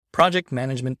project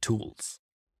management tools.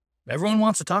 Everyone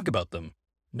wants to talk about them.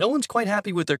 No one's quite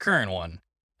happy with their current one,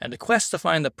 and the quest to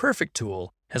find the perfect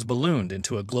tool has ballooned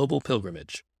into a global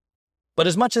pilgrimage. But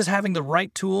as much as having the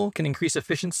right tool can increase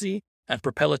efficiency and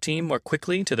propel a team more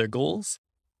quickly to their goals,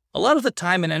 a lot of the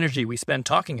time and energy we spend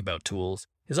talking about tools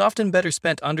is often better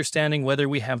spent understanding whether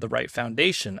we have the right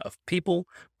foundation of people,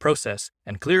 process,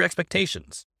 and clear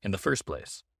expectations in the first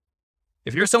place.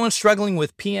 If you're someone struggling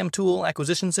with PM tool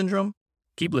acquisition syndrome,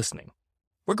 keep listening.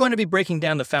 We're going to be breaking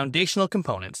down the foundational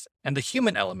components and the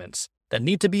human elements that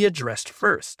need to be addressed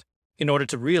first in order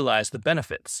to realize the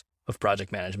benefits of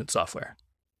project management software.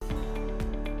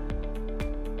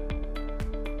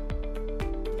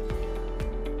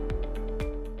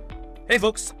 Hey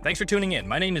folks, thanks for tuning in.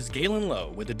 My name is Galen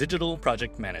Low with the Digital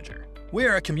Project Manager. We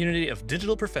are a community of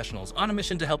digital professionals on a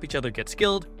mission to help each other get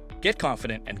skilled, get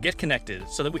confident, and get connected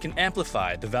so that we can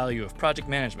amplify the value of project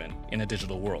management in a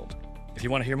digital world. If you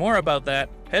want to hear more about that,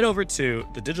 head over to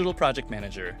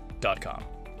thedigitalprojectmanager.com.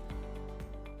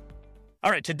 All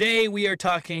right, today we are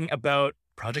talking about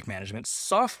project management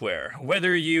software,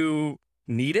 whether you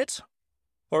need it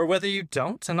or whether you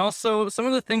don't, and also some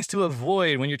of the things to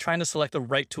avoid when you're trying to select the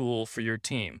right tool for your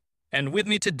team. And with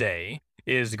me today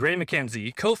is Gray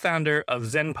Mackenzie, co-founder of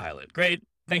ZenPilot. Gray,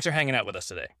 thanks for hanging out with us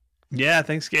today. Yeah,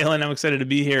 thanks, Galen. I'm excited to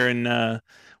be here, and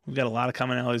we've got a lot of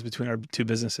commonalities between our two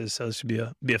businesses, so this should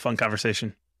be a fun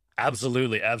conversation.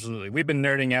 Absolutely, absolutely. We've been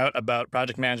nerding out about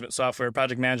project management software,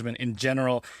 project management in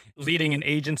general, leading an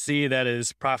agency that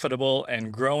is profitable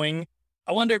and growing.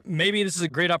 I wonder, maybe this is a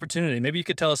great opportunity. Maybe you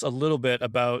could tell us a little bit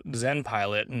about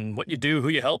ZenPilot and what you do, who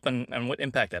you help, and what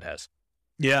impact that has.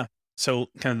 Yeah. So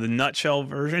kind of the nutshell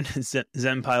version is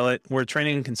ZenPilot. We're a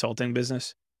training and consulting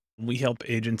business. We help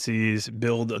agencies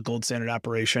build a gold standard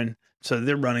operation so that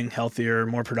they're running healthier,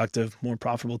 more productive, more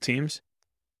profitable teams.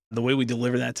 The way we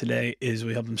deliver that today is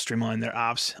we help them streamline their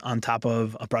ops on top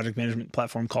of a project management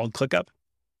platform called ClickUp.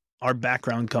 Our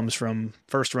background comes from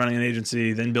first running an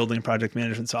agency, then building project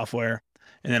management software,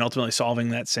 and then ultimately solving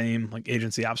that same like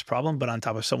agency ops problem, but on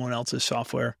top of someone else's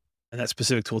software. And that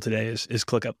specific tool today is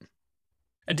ClickUp.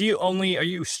 And are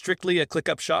you strictly a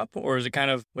ClickUp shop, or is it kind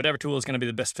of whatever tool is going to be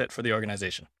the best fit for the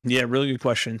organization? Yeah, really good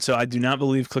question. So I do not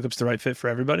believe ClickUp's the right fit for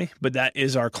everybody, but that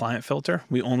is our client filter.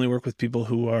 We only work with people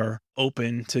who are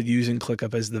open to using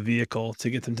ClickUp as the vehicle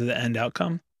to get them to the end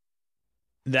outcome.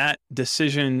 That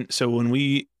decision, so when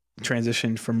we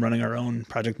transitioned from running our own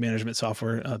project management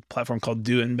software, a platform called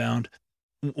Do Inbound,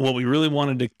 what we really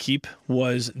wanted to keep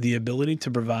was the ability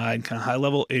to provide kind of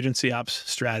high-level agency ops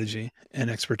strategy and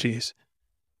expertise,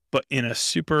 but in a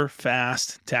super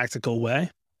fast, tactical way.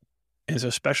 And so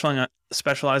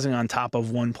specializing on top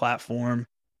of one platform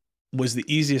was the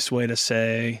easiest way to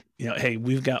say, hey,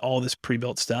 we've got all this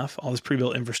pre-built stuff, all this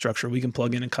pre-built infrastructure we can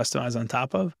plug in and customize on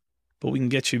top of, but we can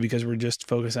get you, because we're just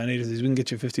focused on agencies, we can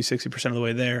get you 50, 60% of the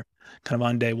way there kind of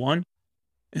on day one.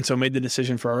 And so made the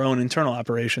decision for our own internal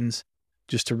operations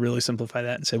just to really simplify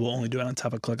that and say, we'll only do it on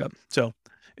top of ClickUp. So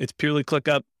it's purely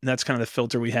ClickUp. And that's kind of the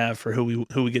filter we have for who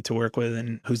we get to work with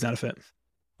and who's not a fit.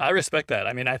 I respect that.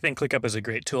 I mean, I think ClickUp is a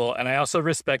great tool. And I also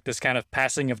respect this kind of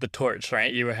passing of the torch,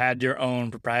 right? You had your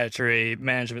own proprietary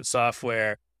management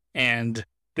software, and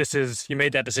you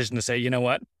made that decision to say, you know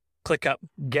what? ClickUp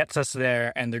gets us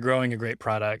there and they're growing a great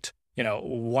product.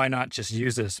 Why not just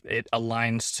use this? It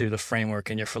aligns to the framework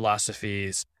and your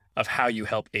philosophies of how you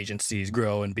help agencies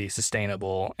grow and be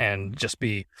sustainable and just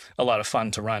be a lot of fun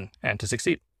to run and to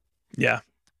succeed. Yeah.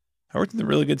 I worked with a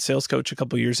really good sales coach a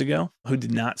couple of years ago who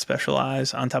did not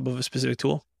specialize on top of a specific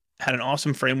tool, had an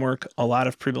awesome framework, a lot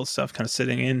of pre-built stuff kind of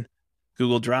sitting in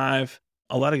Google Drive,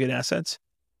 a lot of good assets,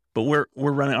 but we're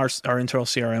running our internal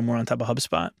CRM. We're on top of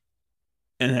HubSpot.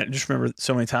 And I just remember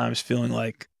so many times feeling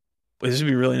like, this would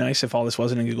be really nice if all this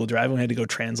wasn't in Google Drive and we had to go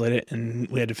translate it and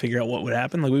we had to figure out what would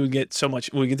happen. Like we would get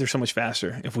there so much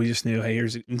faster if we just knew, hey,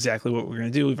 here's exactly what we're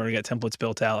going to do. We've already got templates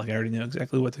built out. Like I already know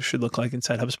exactly what this should look like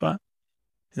inside HubSpot. And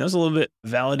that was a little bit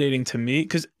validating to me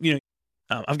because,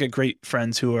 I've got great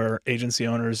friends who are agency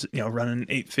owners, running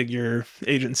 8-figure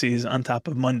agencies on top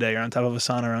of Monday or on top of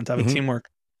Asana or on top of Teamwork.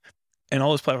 And all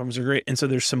those platforms are great. And so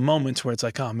there's some moments where it's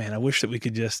like, oh man, I wish that we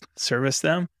could just service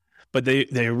them. But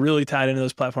they're really tied into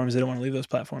those platforms. They don't want to leave those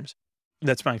platforms.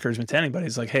 That's my encouragement to anybody.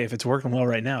 It's like, hey, if it's working well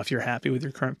right now, if you're happy with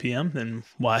your current PM, then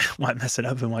why mess it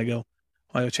up and why go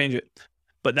change it?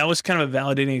 But that was kind of a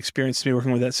validating experience to me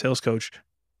working with that sales coach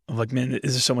of like, man,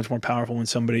 this is so much more powerful when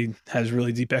somebody has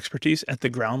really deep expertise at the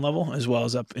ground level as well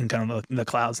as up in kind of the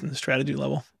clouds and the strategy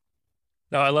level.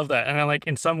 No, I love that. And I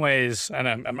in some ways, and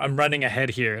I'm running ahead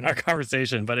here in our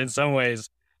conversation, but in some ways,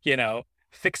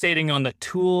 fixating on the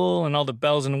tool and all the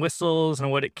bells and whistles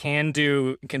and what it can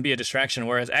do can be a distraction,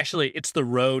 whereas actually it's the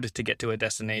road to get to a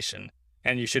destination.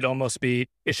 And it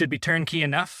should be turnkey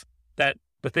enough that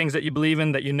the things that you believe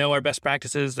in, that you know are best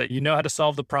practices, that you know how to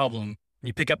solve the problem,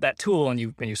 you pick up that tool and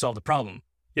you solve the problem.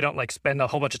 You don't like spend a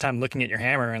whole bunch of time looking at your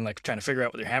hammer and like trying to figure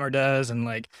out what your hammer does and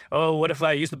like, oh, what if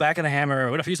I use the back of the hammer?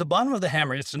 Or what if I use the bottom of the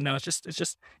hammer? It's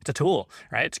a tool,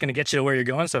 right? It's going to get you to where you're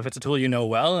going. So if it's a tool you know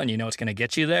well and you know it's going to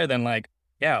get you there, then like,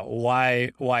 yeah,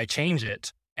 why change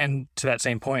it? And to that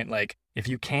same point, like if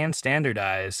you can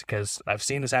standardize, because I've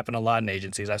seen this happen a lot in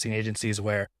agencies. I've seen agencies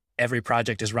where every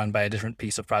project is run by a different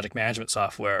piece of project management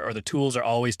software, or the tools are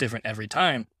always different every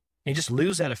time. You just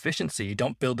lose that efficiency. You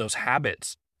don't build those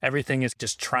habits. Everything is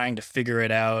just trying to figure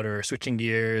it out or switching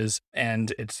gears,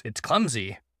 and it's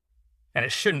clumsy. And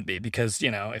it shouldn't be, because,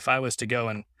 you know, if I was to go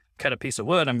and cut a piece of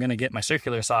wood, I'm going to get my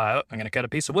circular saw out. I'm going to cut a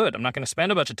piece of wood. I'm not going to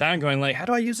spend a bunch of time going like, how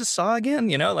do I use this saw again?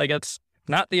 You know, like it's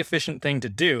not the efficient thing to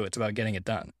do. It's about getting it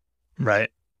done. Right.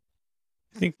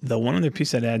 I think the one other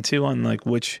piece I'd add too on like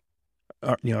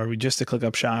are we just a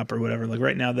ClickUp shop or whatever? Like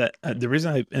right now that the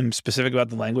reason I am specific about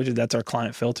the language is that's our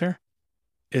client filter.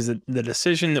 Is that the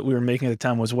decision that we were making at the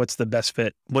time was what's the best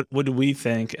fit? What do we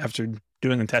think after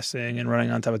doing the testing and running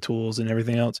on top of tools and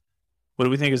everything else? What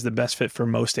do we think is the best fit for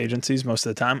most agencies most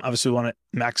of the time? Obviously, we want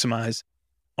to maximize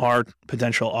our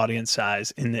potential audience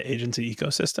size in the agency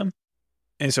ecosystem.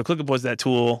 And so ClickUp was that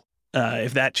tool.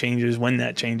 If that changes, when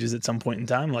that changes at some point in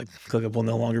time, like ClickUp will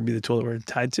no longer be the tool that we're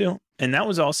tied to. And that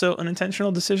was also an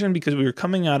intentional decision because we were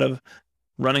coming out of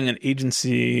running an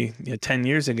agency 10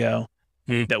 years ago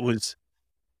that was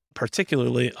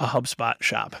particularly a HubSpot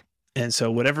shop. And so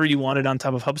whatever you wanted on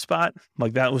top of HubSpot,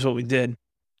 like that was what we did.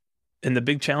 And the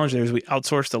big challenge there is we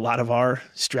outsourced a lot of our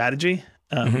strategy,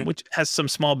 which has some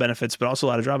small benefits, but also a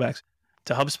lot of drawbacks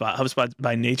to HubSpot. HubSpot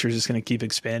by nature is just going to keep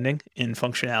expanding in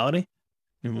functionality.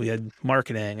 And we had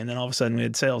marketing, and then all of a sudden we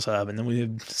had Sales Hub, and then we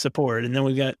had support, and then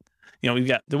we've got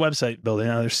the website building.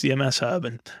 Now there's CMS Hub,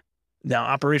 and now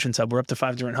Operations Hub. We're up to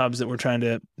 5 different hubs that we're trying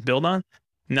to build on.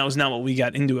 And that was not what we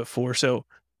got into it for. So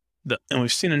and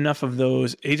we've seen enough of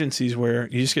those agencies where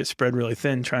you just get spread really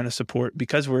thin trying to support,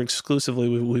 because we're exclusively,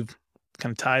 we've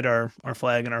kind of tied our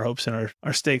flag and our hopes and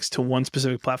our stakes to one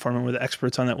specific platform, and we're the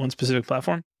experts on that one specific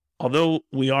platform. Although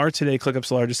we are today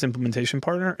ClickUp's largest implementation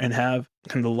partner and have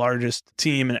kind of the largest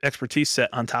team and expertise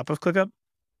set on top of ClickUp,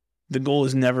 the goal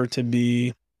is never to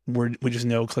be, we just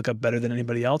know ClickUp better than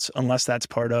anybody else, unless that's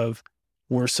part of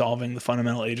we're solving the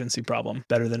fundamental agency problem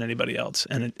better than anybody else.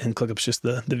 And ClickUp's just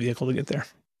the vehicle to get there.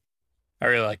 I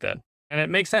really like that. And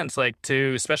it makes sense, like,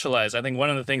 to specialize. I think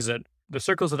one of the things that the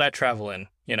circles that I travel in,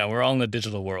 we're all in the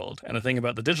digital world. And the thing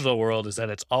about the digital world is that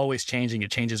it's always changing.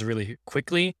 It changes really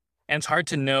quickly. And it's hard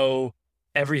to know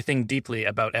everything deeply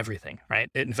about everything, right?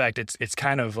 In fact, it's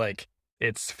kind of like,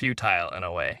 it's futile in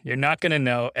a way. You're not going to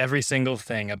know every single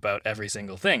thing about every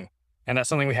single thing. And that's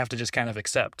something we have to just kind of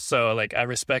accept. So like, I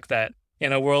respect that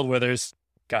in a world where there's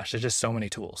just so many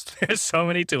tools. There's so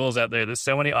many tools out there. There's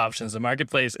so many options. The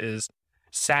marketplace is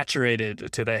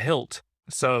saturated to the hilt.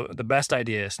 So the best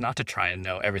idea is not to try and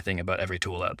know everything about every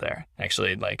tool out there.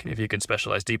 Actually, like if you can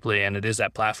specialize deeply and it is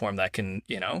that platform that can,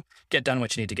 get done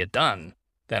what you need to get done,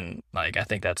 then like I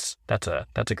think that's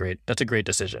a great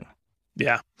decision.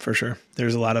 Yeah, for sure.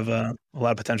 There's a lot of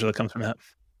potential that comes from that.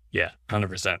 Yeah,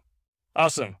 100%.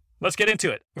 Awesome. Let's get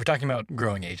into it. We're talking about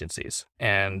growing agencies,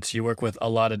 and you work with a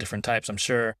lot of different types, I'm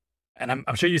sure. And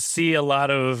I'm sure you see a lot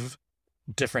of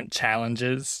different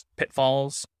challenges,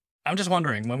 pitfalls. I'm just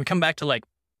wondering, when we come back to like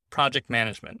project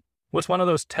management, what's one of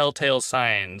those telltale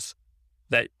signs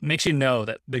that makes you know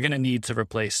that they're going to need to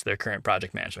replace their current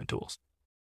project management tools?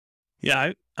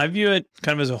 Yeah, I view it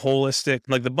kind of as a holistic,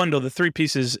 like the bundle, the 3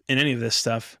 pieces in any of this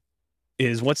stuff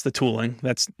is what's the tooling.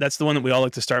 That's the one that we all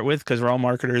like to start with because we're all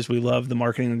marketers. We love the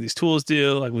marketing that these tools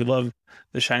do. Like we love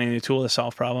the shiny new tool to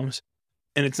solve problems.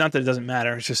 And it's not that it doesn't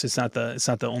matter. It's just, it's not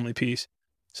the only piece.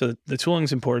 So the tooling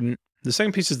is important. The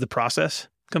second piece is the process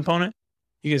component.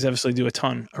 You guys obviously do a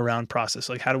ton around process.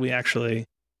 Like how do we actually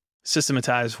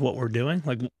systematize what we're doing?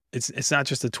 Like it's not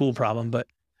just a tool problem, but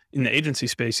in the agency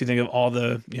space, you think of all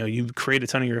the, you create a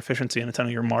ton of your efficiency and a ton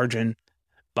of your margin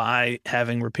by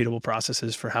having repeatable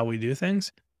processes for how we do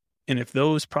things. And if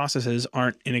those processes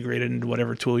aren't integrated into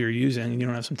whatever tool you're using, and you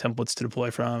don't have some templates to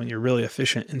deploy from, and you're really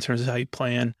efficient in terms of how you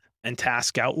plan and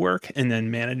task out work and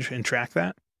then manage and track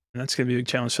that, and that's going to be a big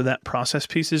challenge. So that process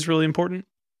piece is really important.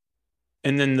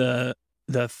 And then the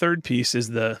third piece is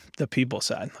the people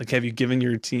side. Like, have you given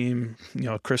your team,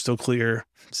 a crystal clear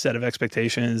set of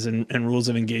expectations and rules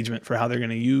of engagement for how they're going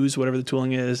to use whatever the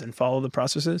tooling is and follow the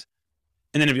processes?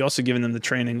 And then have you also given them the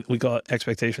training? We call it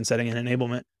expectation setting and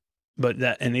enablement. But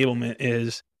that enablement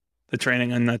is the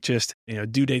training on not just,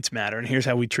 due dates matter. And here's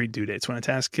how we treat due dates. When a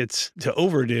task gets to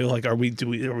overdue, like, are we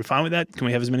fine with that? Can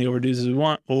we have as many overdues as we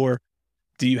want? Or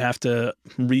do you have to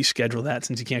reschedule that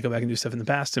since you can't go back and do stuff in the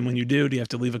past? And when you do you have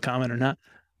to leave a comment or not?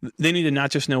 They need to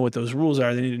not just know what those rules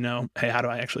are. They need to know, hey, how do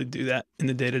I actually do that in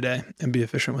the day-to-day and be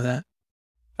efficient with that?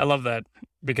 I love that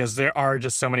because there are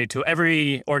just so many tools.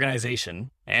 Every organization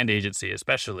and agency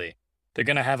especially, they're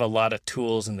going to have a lot of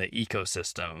tools in the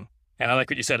ecosystem. And I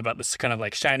like what you said about this kind of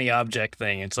like shiny object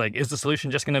thing. It's like, is the solution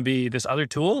just going to be this other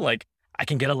tool? Like, I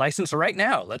can get a license right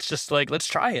now. Let's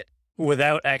try it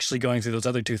without actually going through those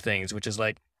other two things, which is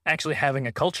like actually having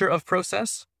a culture of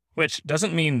process, which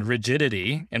doesn't mean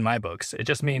rigidity in my books. It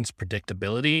just means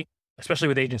predictability, especially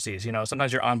with agencies.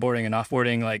 Sometimes you're onboarding and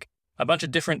offboarding like a bunch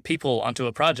of different people onto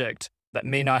a project that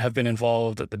may not have been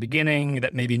involved at the beginning,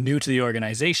 that may be new to the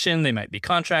organization. They might be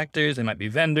contractors, they might be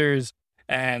vendors.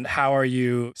 And how are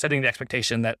you setting the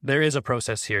expectation that there is a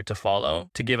process here to follow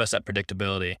to give us that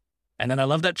predictability? And then I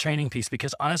love that training piece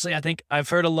because honestly, I think I've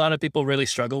heard a lot of people really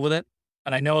struggle with it.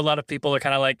 And I know a lot of people are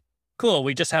kind of like, cool,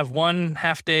 we just have one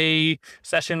half-day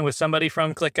session with somebody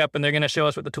from ClickUp and they're going to show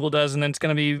us what the tool does. And then it's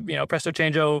going to be, presto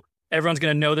changeo. Everyone's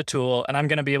going to know the tool. And I'm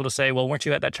going to be able to say, well, weren't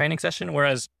you at that training session?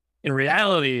 Whereas in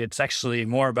reality, it's actually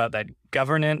more about that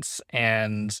governance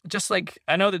and just like,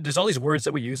 I know that there's all these words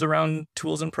that we use around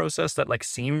tools and process that like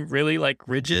seem really like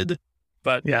rigid,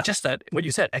 but just that, what you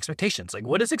said, expectations, like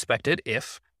what is expected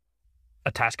if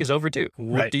a task is overdue?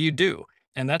 What do you do?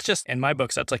 And that's just, in my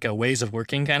books, that's like a ways of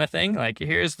working kind of thing. Like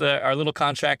here's our little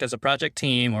contract as a project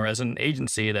team or as an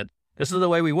agency that this is the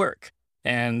way we work.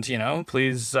 And,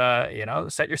 please,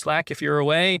 set your slack if you're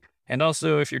away. And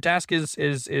also, if your task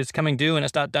is coming due and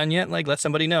it's not done yet, like let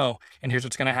somebody know. And here's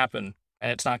what's going to happen.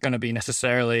 And it's not going to be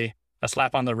necessarily a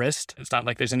slap on the wrist. It's not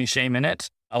like there's any shame in it.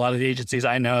 A lot of the agencies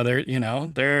I know,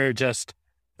 they're just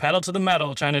pedal to the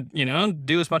metal, trying to,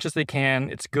 do as much as they can.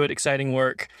 It's good, exciting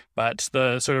work. But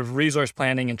the sort of resource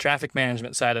planning and traffic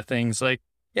management side of things, like,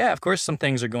 yeah, of course, some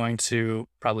things are going to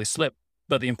probably slip.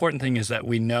 But the important thing is that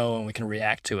we know and we can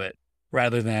react to it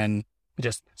rather than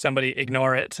just somebody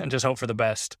ignore it and just hope for the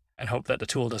best and hope that the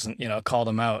tool doesn't, call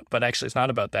them out. But actually, it's not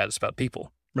about that. It's about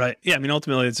people. Right. Yeah. I mean,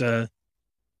 ultimately, it's an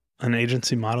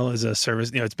agency model is a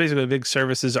service. It's basically big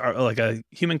services are like a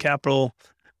human capital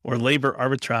or labor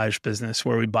arbitrage business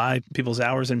where we buy people's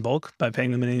hours in bulk by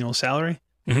paying them an annual salary.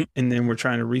 Mm-hmm. And then we're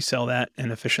trying to resell that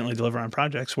and efficiently deliver on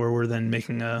projects where we're then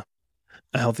making a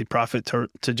healthy profit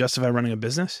to justify running a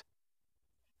business.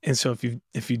 And so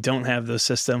if you don't have those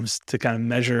systems to kind of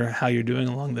measure how you're doing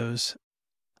along those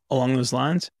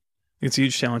lines, it's a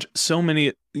huge challenge. So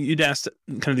many, you'd asked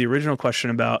kind of the original question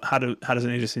about how does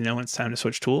an agency know when it's time to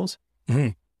switch tools? Mm-hmm.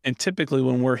 And typically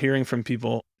when we're hearing from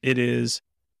people, it is,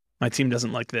 my team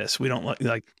doesn't like this. We don't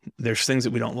like there's things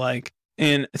that we don't like.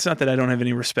 And it's not that I don't have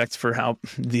any respect for how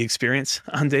the experience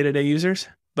on day-to-day users,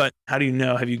 but how do you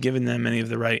know, have you given them any of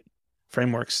the right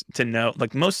frameworks to know,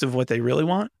 like most of what they really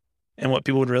want and what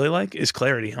people would really like is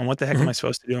clarity on what the heck am I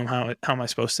supposed to do and how am I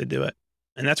supposed to do it?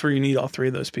 And that's where you need all three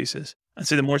of those pieces. I'd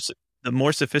say the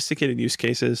more sophisticated use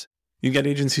cases, you get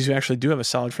agencies who actually do have a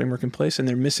solid framework in place and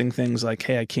they're missing things like,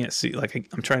 hey, I can't see, like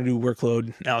I'm trying to do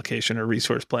workload allocation or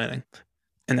resource planning.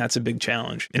 And that's a big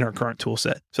challenge in our current tool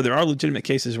set. So there are legitimate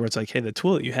cases where it's like, hey, the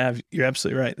tool that you have, you're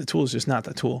absolutely right. The tool is just not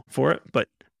the tool for it. But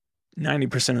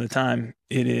 90% of the time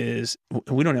it is,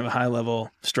 we don't have a high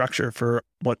level structure for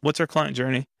what's our client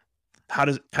journey? How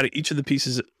do each of the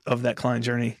pieces of that client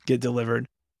journey get delivered?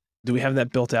 Do we have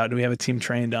that built out? Do we have a team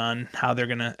trained on how they're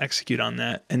going to execute on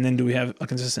that? And then do we have a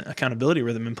consistent accountability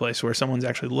rhythm in place where someone's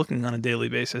actually looking on a daily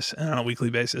basis and on a weekly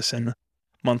basis and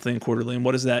monthly and quarterly? And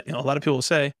what is that? A lot of people will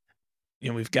say,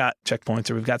 we've got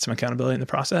checkpoints or we've got some accountability in the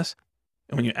process.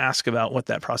 And when you ask about what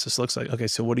that process looks like, okay,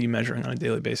 so what are you measuring on a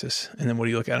daily basis? And then what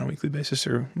do you look at on a weekly basis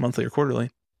or monthly or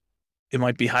quarterly? It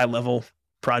might be high level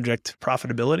project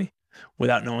profitability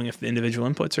without knowing if the individual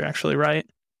inputs are actually right.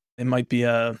 It might be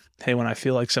hey, when I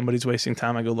feel like somebody's wasting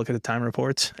time, I go look at the time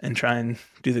reports and try and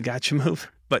do the gotcha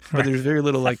move. But there's very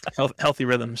little like healthy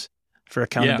rhythms for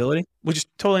accountability, which is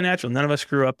totally natural. None of us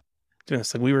grew up doing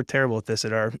this. Like we were terrible at this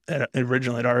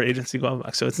originally at our agency,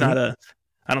 Globebox. So it's not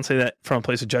I don't say that from a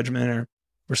place of judgment or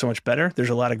we're so much better. There's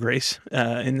a lot of grace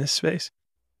in this space,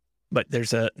 but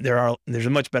there's a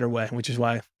much better way, which is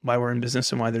why we're in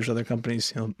business and why there's other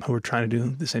companies who are trying to do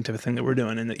the same type of thing that we're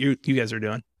doing and that you guys are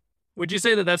doing. Would you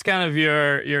say that that's kind of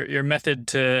your method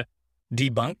to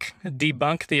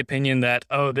debunk the opinion that,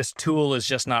 oh, this tool is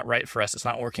just not right for us. It's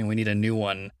not working. We need a new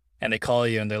one. And they call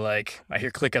you and they're like, I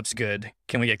hear ClickUp's good.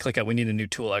 Can we get ClickUp? We need a new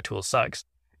tool. Our tool sucks.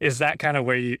 Is that kind of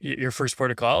where your first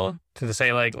protocol to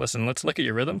say like, listen, let's look at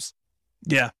your rhythms?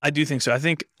 Yeah, I do think so. I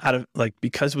think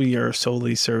because we are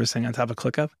solely servicing on top of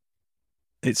ClickUp,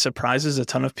 it surprises a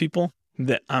ton of people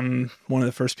that I'm one of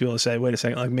the first people to say, wait a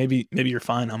second, like maybe you're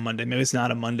fine on Monday. Maybe it's not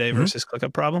a Monday versus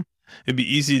ClickUp problem. It'd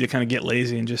be easy to kind of get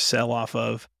lazy and just sell off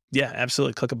of, yeah,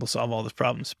 absolutely, ClickUp will solve all those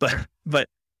problems. But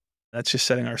that's just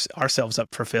setting ourselves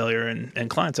up for failure and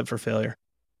clients up for failure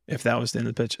if that was the end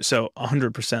of the pitch. So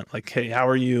 100%, like, hey, how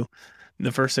are you?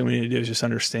 The first thing we need to do is just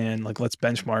understand, like, let's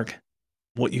benchmark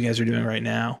what you guys are doing right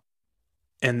now.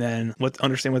 And then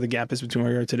understand what the gap is between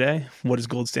where you are today. What does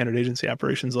gold standard agency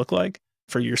operations look like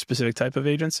for your specific type of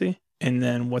agency? And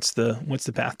then what's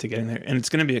the path to getting there? And it's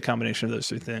going to be a combination of those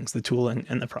three things, the tooling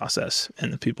and the process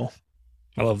and the people.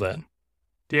 I love that.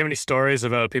 Do you have any stories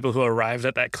about people who arrived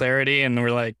at that clarity and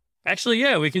were like, actually,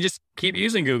 yeah, we can just keep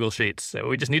using Google Sheets. So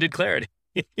we just needed clarity.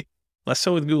 Less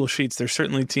so with Google Sheets. There's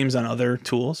certainly teams on other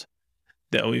tools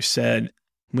that we've said.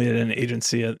 We had an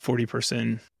agency, a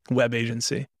 40-person web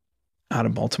agency out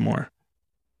of Baltimore,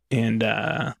 and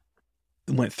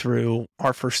went through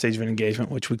our first stage of an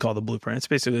engagement, which we call the blueprint. It's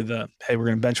basically hey, we're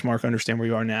going to benchmark, understand where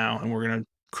you are now, and we're going to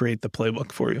create the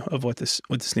playbook for you of what this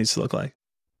needs to look like.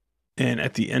 And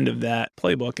at the end of that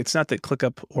playbook, it's not that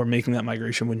ClickUp or making that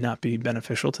migration would not be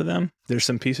beneficial to them. There's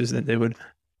some pieces that they would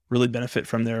really benefit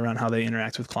from there around how they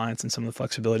interact with clients and some of the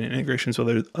flexibility and integrations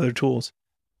with other tools.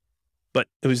 But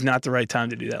it was not the right time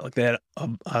to do that. Like, they had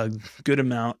a good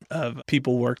amount of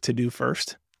people work to do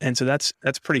first. And so that's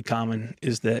pretty common,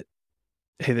 is that,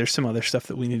 hey, there's some other stuff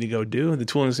that we need to go do. The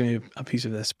tooling is going to be a piece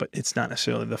of this, but it's not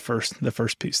necessarily the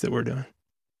first piece that we're doing.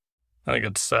 I think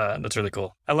that's really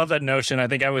cool. I love that notion. I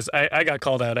think I got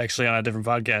called out actually on a different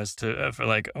podcast for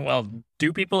like, well,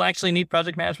 do people actually need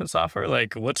project management software?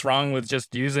 Like, what's wrong with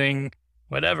just using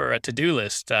whatever, a to-do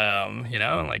list,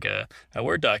 like a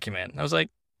Word document? I was like,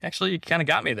 actually, you kind of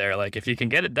got me there. Like, if you can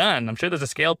get it done, I'm sure there's a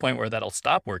scale point where that'll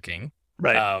stop working.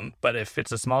 Right. But if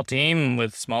it's a small team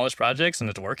with smallish projects and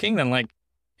it's working, then like,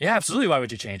 yeah, absolutely. Why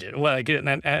would you change it? Well,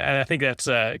 and I think that's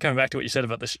coming back to what you said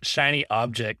about the shiny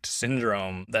object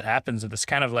syndrome that happens with this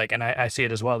kind of like, and I see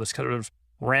it as well, this kind of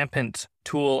rampant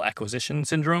tool acquisition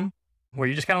syndrome, where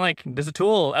you just kind of like, there's a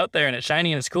tool out there and it's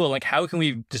shiny and it's cool. Like, how can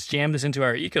we just jam this into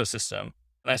our ecosystem?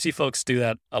 And I see folks do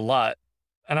that a lot.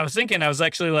 And I was thinking,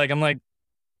 I'm like,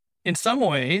 in some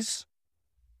ways,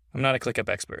 I'm not a ClickUp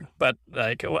expert, but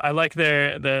like, I like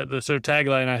the sort of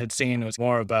tagline I had seen was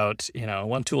more about,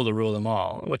 one tool to rule them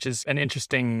all, which is an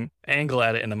interesting angle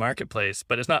at it in the marketplace,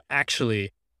 but it's not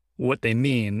actually what they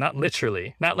mean, not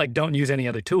literally, not like don't use any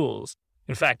other tools.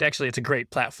 In fact, actually, it's a great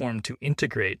platform to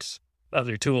integrate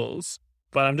other tools.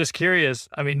 But I'm just curious,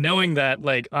 knowing that,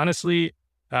 like, honestly,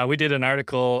 we did an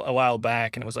article a while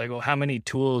back and it was like, well, how many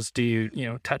tools do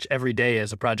you touch every day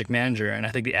as a project manager? And I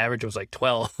think the average was like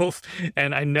 12.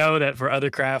 And I know that for other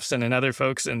crafts and in other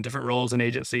folks in different roles and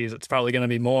agencies, it's probably going to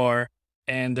be more.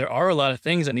 And there are a lot of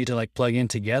things that need to like plug in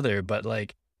together. But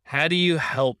like, how do you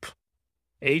help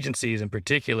agencies in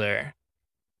particular?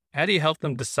 How do you help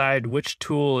them decide which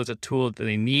tool is a tool that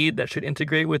they need that should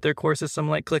integrate with their core system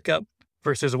like ClickUp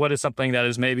versus what is something that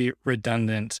is maybe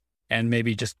redundant and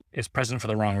maybe just is present for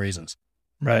the wrong reasons?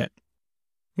 Right.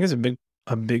 I think it's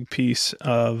a big piece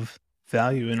of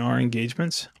value in our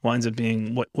engagements winds up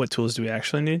being what tools do we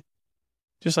actually need?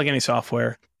 Just like any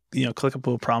software, ClickUp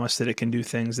will promise that it can do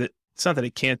things that, it's not that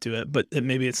it can't do it, but that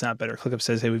maybe it's not better. ClickUp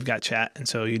says, hey, we've got chat, and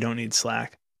so you don't need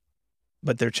Slack.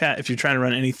 But their chat, if you're trying to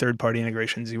run any third-party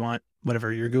integrations, you want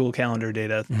whatever, your Google Calendar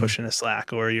data pushed into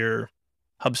Slack, or your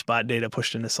HubSpot data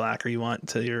pushed into Slack, or you want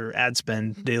to your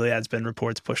daily ad spend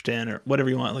reports pushed in, or whatever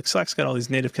you want. Like, Slack's got all these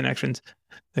native connections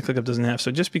that ClickUp doesn't have.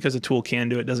 So just because a tool can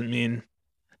do it doesn't mean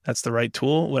that's the right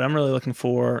tool. What I'm really looking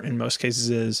for in most cases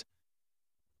is,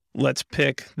 let's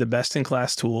pick the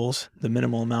best-in-class tools, the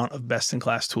minimal amount of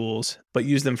best-in-class tools, but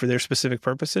use them for their specific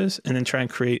purposes, and then try and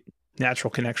create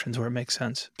natural connections where it makes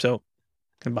sense. So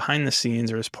behind the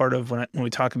scenes, or as part of when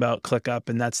we talk about ClickUp,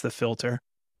 and that's the filter,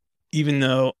 even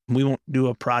though we won't do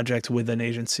a project with an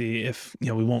agency if,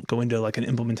 we won't go into like an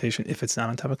implementation if it's not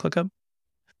on top of ClickUp,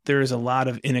 there is a lot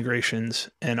of integrations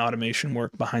and automation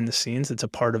work behind the scenes that's a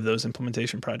part of those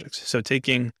implementation projects. So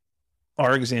taking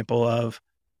our example of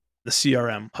the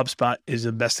CRM, HubSpot is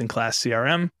a best-in-class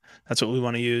CRM. That's what we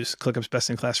want to use. ClickUp's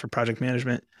best-in-class for project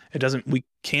management. We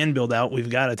can build out, we've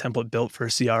got a template built for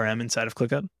CRM inside of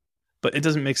ClickUp. But it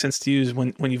doesn't make sense to use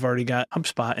when you've already got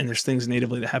HubSpot and there's things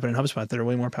natively that happen in HubSpot that are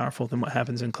way more powerful than what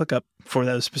happens in ClickUp for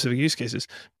those specific use cases.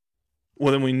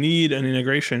 Well, then we need an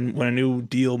integration when a new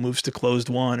deal moves to closed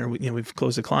won, or we've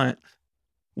closed a client.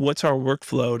 what's our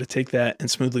workflow to take that and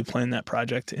smoothly plan that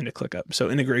project into ClickUp? So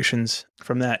integrations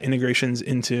from that, integrations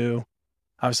into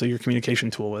obviously your communication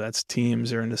tool, whether that's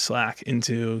Teams or into Slack,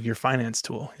 into your finance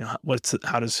tool. You know,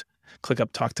 how does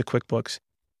ClickUp talk to QuickBooks?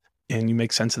 And you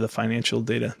make sense of the financial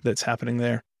data that's happening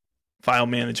there. File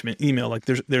management, email, like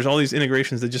there's all these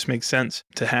integrations that just make sense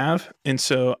to have. And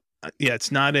so, yeah,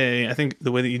 it's not I think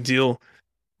the way that you deal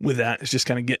with that is just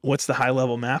kind of get what's the high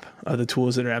level map of the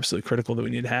tools that are absolutely critical that we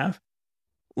need to have.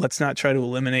 Let's not try to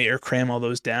eliminate or cram all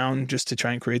those down just to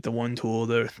try and create the one tool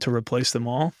to replace them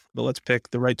all. But let's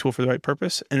pick the right tool for the right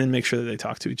purpose and then make sure that they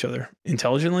talk to each other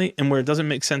intelligently. And where it doesn't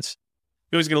make sense,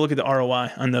 you always got to look at the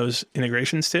ROI on those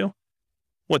integrations too.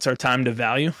 What's our time to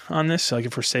value on this? So like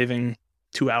if we're saving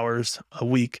 2 hours a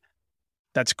week,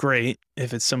 that's great.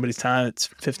 If it's somebody's time, it's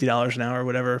 $50 an hour or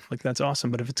whatever, like that's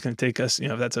awesome. But if it's going to take us,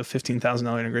 if that's a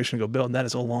 $15,000 integration to go build, that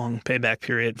is a long payback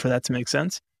period for that to make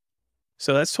sense.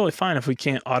 So that's totally fine if we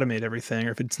can't automate everything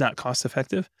or if it's not cost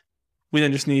effective. We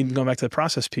then just need, going back to the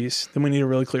process piece, then we need a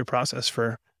really clear process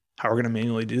for how we're going to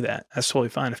manually do that. That's totally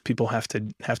fine if people have to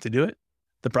do it.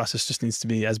 The process just needs to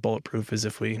be as bulletproof as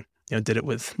if we did it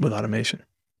with automation.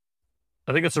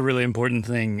 I think that's a really important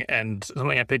thing. And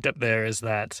something I picked up there is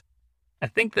that I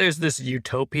think there's this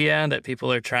utopia that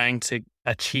people are trying to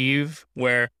achieve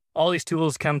where all these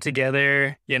tools come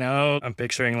together. I'm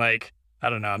picturing I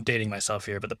don't know, I'm dating myself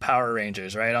here, but the Power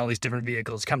Rangers, right? All these different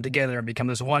vehicles come together and become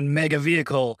this one mega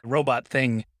vehicle robot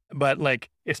thing. But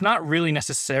it's not really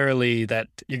necessarily that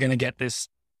you're going to get this,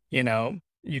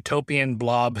 utopian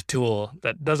blob tool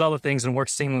that does all the things and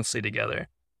works seamlessly together.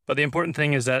 But the important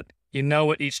thing is that you know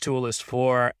what each tool is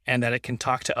for and that it can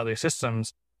talk to other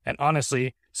systems. And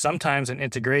honestly, sometimes an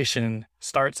integration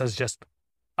starts as just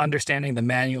understanding the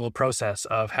manual process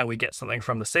of how we get something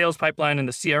from the sales pipeline in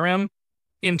the CRM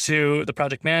into the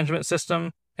project management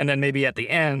system. And then maybe at the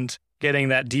end, getting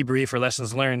that debrief or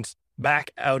lessons learned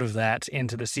back out of that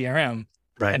into the CRM.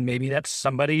 Right. And maybe that's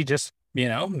somebody just,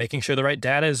 making sure the right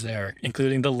data is there,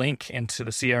 including the link into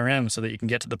the CRM so that you can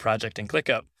get to the project and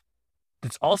ClickUp.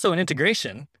 It's also an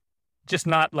integration, just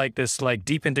not this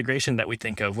deep integration that we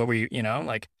think of where we,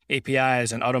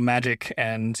 APIs and auto magic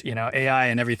and, AI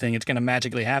and everything, it's going to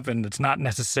magically happen. It's not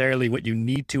necessarily what you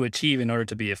need to achieve in order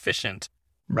to be efficient.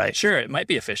 Right. Sure, it might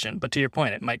be efficient, but to your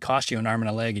point, it might cost you an arm and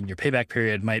a leg and your payback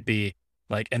period might be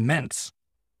immense.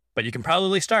 But you can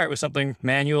probably start with something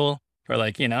manual or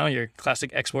your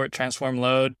classic export, transform,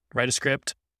 load, write a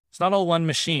script. It's not all one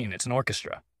machine. It's an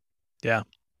orchestra. Yeah.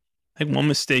 I think one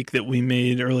mistake that we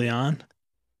made early on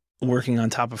working on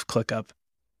top of ClickUp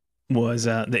was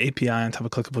the API on top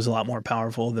of ClickUp was a lot more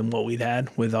powerful than what we'd had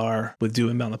with Do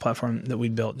Inbound, the platform that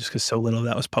we'd built, just because so little of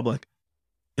that was public.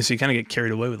 And so you kind of get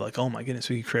carried away with oh my goodness,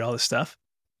 we could create all this stuff.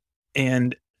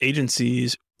 And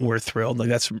agencies were thrilled.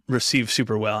 That's received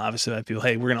super well, obviously, by people.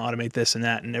 Hey, we're going to automate this and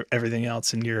that and everything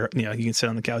else. And you can sit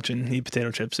on the couch and eat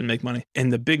potato chips and make money.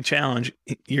 And the big challenge,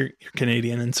 you're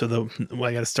Canadian. And so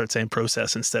I got to start saying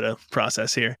process instead of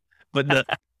process here. But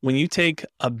when you take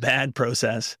a bad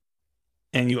process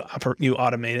and you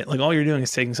automate it, all you're doing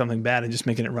is taking something bad and just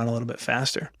making it run a little bit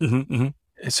faster. Mm-hmm, mm-hmm.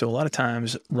 And so a lot of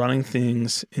times running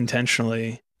things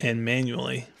intentionally and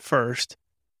manually first,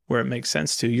 where it makes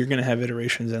sense to, you're going to have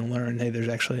iterations and learn, hey, there's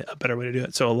actually a better way to do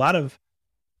it. So a lot of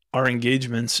our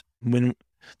engagements, when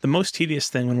the most tedious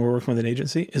thing when we're working with an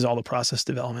agency is all the process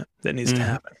development that needs to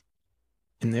happen.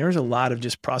 And there's a lot of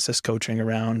just process coaching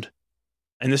around.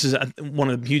 And this is one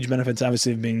of the huge benefits,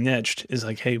 obviously, of being niched is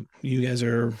hey, you guys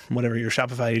are whatever, your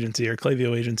Shopify agency or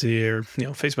Klaviyo agency or,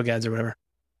 Facebook ads or whatever.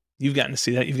 You've gotten to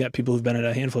see that. You've got people who've been at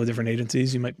a handful of different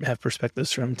agencies. You might have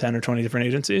perspectives from 10 or 20 different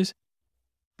agencies,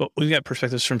 but we've got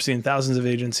perspectives from seeing thousands of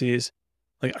agencies.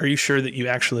 Are you sure that you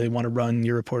actually want to run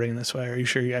your reporting in this way? Are you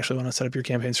sure you actually want to set up your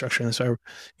campaign structure in this way?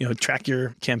 Or, track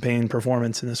your campaign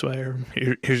performance in this way? Or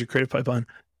here's your creative pipeline.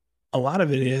 A lot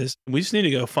of it is we just need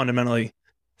to go fundamentally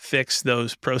fix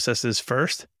those processes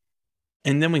first.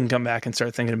 And then we can come back and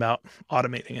start thinking about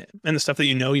automating it. And the stuff that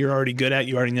you're already good at,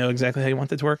 you already know exactly how you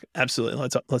want that to work. Absolutely.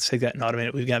 Let's take that and automate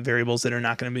it. We've got variables that are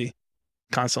not going to be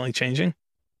constantly changing.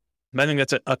 But I think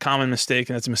that's a common mistake,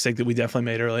 and that's a mistake that we definitely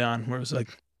made early on, where it was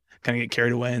kind of get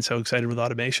carried away and so excited with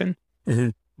automation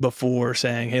before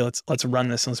saying, hey, let's run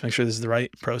this and let's make sure this is the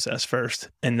right process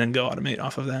first, and then go automate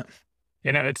off of that.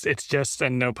 It's just,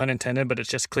 and no pun intended, but it's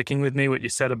just clicking with me what you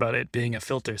said about it being a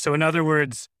filter. So in other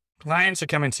words, clients are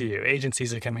coming to you,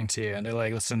 agencies are coming to you, and they're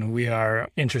listen, we are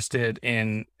interested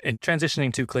in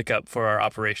transitioning to ClickUp for our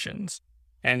operations.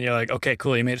 And you're okay,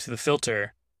 cool, you made it through the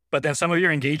filter. But then some of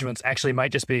your engagements actually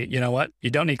might just be, you know what, you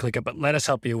don't need ClickUp, but let us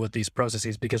help you with these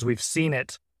processes because we've seen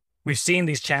it. We've seen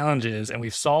these challenges and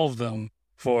we've solved them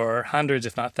for hundreds,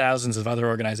 if not thousands of other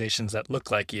organizations that look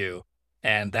like you.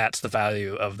 And that's the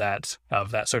value of that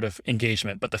sort of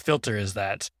engagement. But the filter is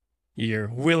that you're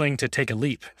willing to take a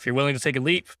leap. If you're willing to take a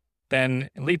leap, then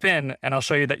leap in, and I'll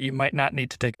show you that you might not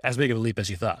need to take as big of a leap as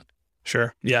you thought.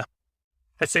 Sure. Yeah.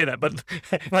 I say that, but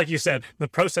like you said, the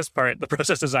process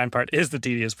design part is the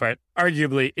tedious part,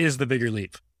 arguably is the bigger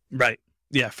leap. Right.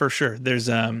 Yeah, for sure. There's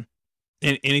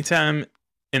anytime,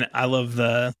 and I love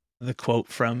the quote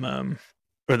from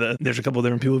there's a couple of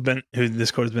different people who this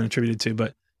quote has been attributed to,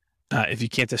 but if you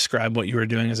can't describe what you were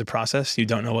doing as a process, you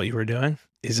don't know what you were doing,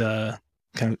 is a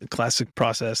kind of classic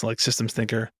process, like systems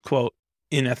thinker quote.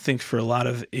 And I think for a lot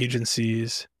of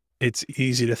agencies, it's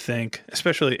easy to think,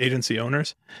 especially agency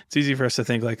owners, it's easy for us to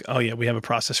think like, oh yeah, we have a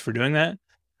process for doing that.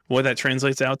 What that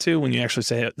translates out to when you actually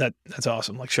say that's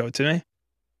awesome, like show it to me,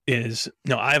 is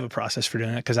no, I have a process for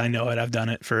doing that because I know it. I've done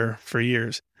it for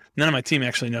years. None of my team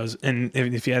actually knows. And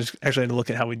if you actually had to look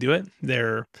at how we do it,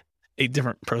 there are 8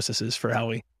 different processes for how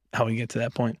we get to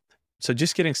that point. So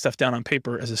just getting stuff down on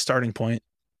paper as a starting point,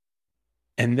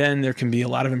 and then there can be a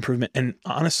lot of improvement. And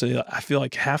honestly, I feel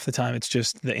like half the time it's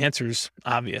just the answer's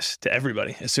obvious to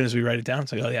everybody. As soon as we write it down,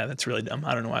 it's like, oh yeah, that's really dumb.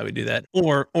 I don't know why we do that.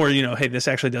 Or hey, this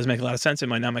actually does make a lot of sense. It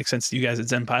might not make sense to you guys at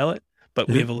ZenPilot, but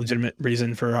we have a legitimate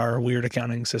reason for our weird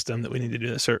accounting system that we need to do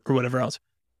this or whatever else.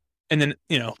 And then,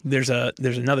 there's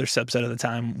another subset of the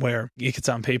time where it gets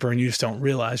on paper and you just don't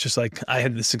realize, just like I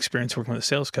had this experience working with a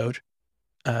sales coach.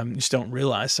 You just don't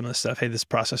realize some of the stuff. Hey, this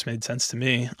process made sense to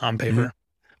me on paper,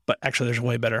 but actually there's a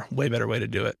way better way to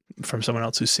do it from someone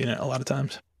else who's seen it a lot of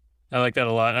times. I like that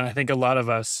a lot. And I think a lot of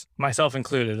us, myself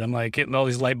included, I'm like, all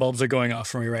these light bulbs are going off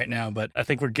for me right now, but I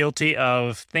think we're guilty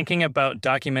of thinking about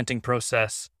documenting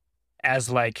process as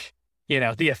like,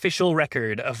 the official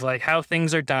record of like how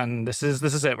things are done. This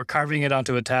is it. We're carving it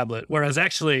onto a tablet. Whereas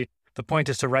actually the point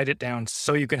is to write it down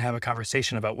so you can have a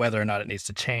conversation about whether or not it needs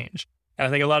to change. And I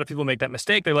think a lot of people make that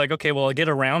mistake. They're like, okay, well, I'll get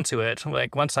around to it.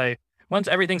 Like once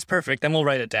everything's perfect, then we'll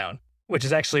write it down, which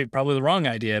is actually probably the wrong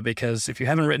idea, because if you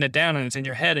haven't written it down and it's in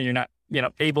your head and you're not,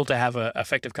 able to have an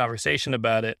effective conversation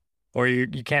about it, or you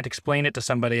can't explain it to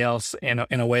somebody else in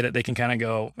a way that they can kind of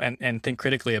go and think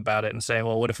critically about it and say,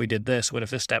 well, what if we did this? What if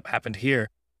this step happened here?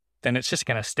 Then it's just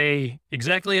going to stay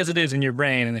exactly as it is in your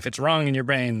brain. And if it's wrong in your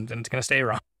brain, then it's going to stay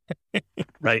wrong.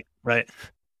 Right.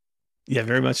 Yeah,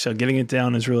 very much so. Getting it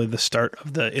down is really the start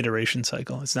of the iteration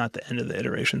cycle. It's not the end of the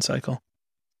iteration cycle.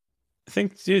 I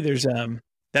think, dude, there's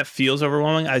that feels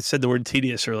overwhelming. I said the word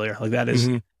tedious earlier. Like that is,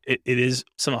 it is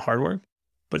some hard work,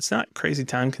 but it's not crazy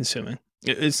time consuming.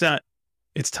 It's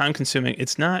time consuming.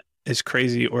 It's not as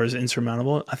crazy or as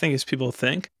insurmountable, I think, as people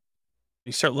think.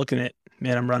 You start looking at,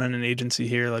 man, I'm running an agency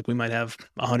here. Like we might have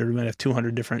 100, we might have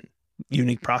 200 different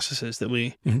unique processes that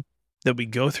we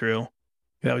go through.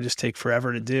 That would just take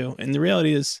forever to do. And the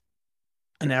reality is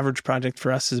an average project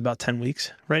for us is about 10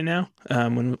 weeks right now.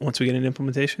 Once we get into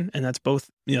implementation, and that's both,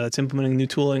 that's implementing new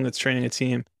tooling, that's training a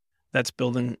team, that's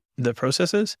building the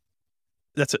processes.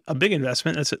 That's a big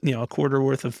investment. That's a quarter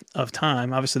worth of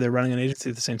time. Obviously they're running an agency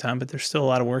at the same time, but there's still a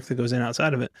lot of work that goes in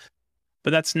outside of it.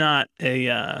 But that's not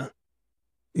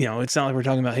it's not like we're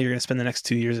talking about, hey, you're going to spend the next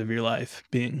 2 years of your life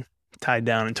being tied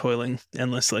down and toiling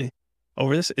endlessly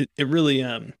over this. It really,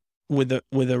 with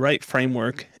the right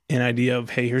framework and idea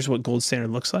of, hey, here's what gold standard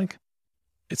looks like.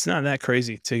 It's not that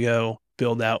crazy to go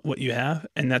build out what you have.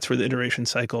 And that's where the iteration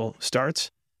cycle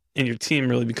starts. And your team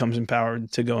really becomes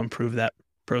empowered to go improve that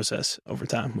process over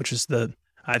time, which is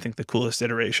I think the coolest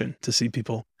iteration, to see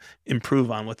people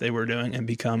improve on what they were doing and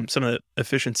become. Some of the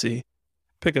efficiency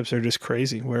pickups are just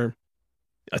crazy, where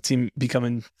a team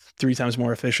becoming 3 times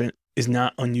more efficient is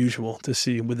not unusual to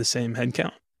see with the same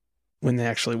headcount when they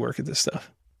actually work at this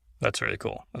stuff. That's really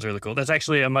cool. That's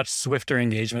actually a much swifter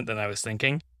engagement than I was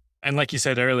thinking. And like you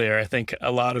said earlier, I think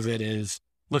a lot of it is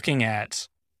looking at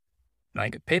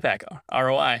like payback,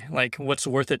 ROI, like what's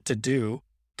worth it to do.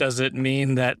 Does it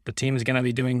mean that the team is going to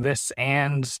be doing this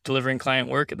and delivering client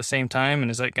work at the same time?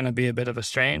 And is that going to be a bit of a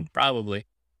strain? Probably.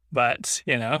 But,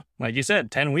 like you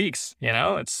said, 10 weeks,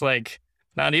 it's like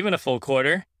not even a full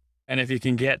quarter. And if you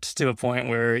can get to a point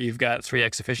where you've got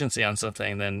 3x efficiency on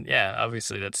something, then yeah,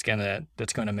 obviously that's going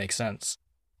to make sense.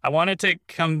 I wanted to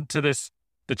come to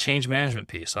the change management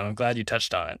piece. So I'm glad you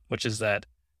touched on it, which is that,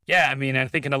 I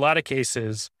think in a lot of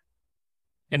cases,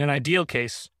 in an ideal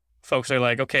case, folks are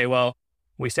like, okay, well,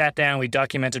 we sat down, we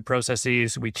documented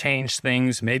processes, we changed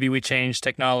things, maybe we changed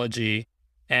technology,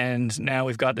 and now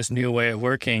we've got this new way of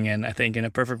working. And I think in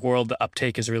a perfect world, the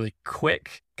uptake is really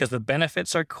quick because the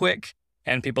benefits are quick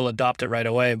and people adopt it right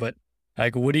away. But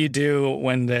like, what do you do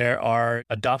when there are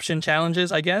adoption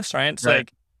challenges, I guess, right? It's right.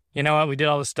 Like, you know what, we did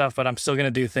all this stuff, but I'm still going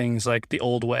to do things like the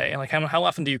old way. Like how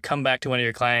often do you come back to one of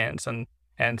your clients and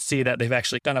see that they've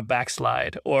actually done a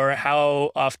backslide? Or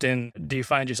how often do you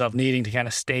find yourself needing to kind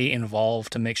of stay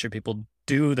involved to make sure people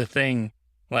do the thing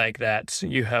like that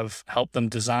you have helped them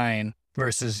design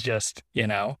versus just,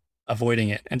 avoiding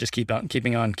it and just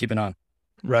keeping on?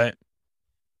 Right.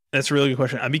 That's a really good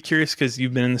question. I'd be curious because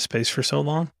you've been in the space for so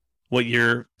long, what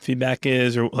your feedback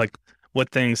is, or like what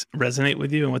things resonate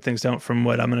with you and what things don't from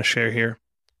what I'm going to share here.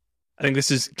 I think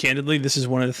this is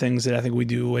one of the things that I think we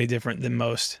do way different than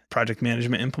most project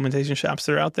management implementation shops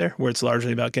that are out there, where it's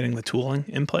largely about getting the tooling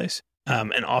in place.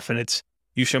 And often it's,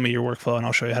 you show me your workflow and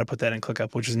I'll show you how to put that in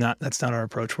ClickUp, that's not our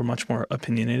approach. We're much more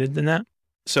opinionated than that.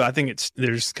 So I think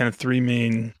there's kind of three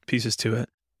main pieces to it.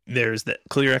 There's the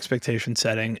clear expectation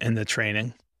setting, and the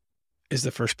training is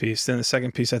the first piece. Then the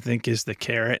second piece, I think, is the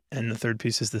carrot, and the third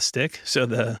piece is the stick. So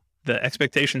the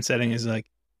expectation setting is like,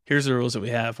 here's the rules that we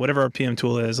have. Whatever our PM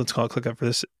tool is, let's call it ClickUp for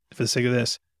the sake of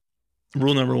this.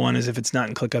 Rule number one is if it's not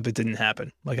in ClickUp, it didn't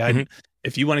happen. Like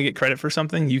if you want to get credit for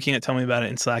something, you can't tell me about it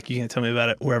in Slack. You can't tell me about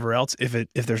it wherever else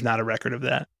if there's not a record of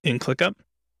that in ClickUp,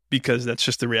 because that's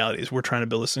just the reality. Is we're trying to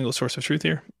build a single source of truth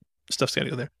here. Stuff's got to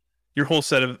go there. Your whole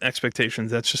set of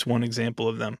expectations, that's just one example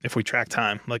of them. If we track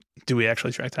time, like, do we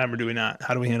actually track time or do we not?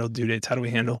 How do we handle due dates? How do we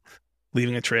handle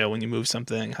leaving a trail when you move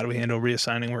something? How do we handle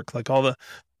reassigning work? Like all the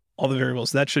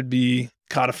variables that should be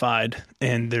codified,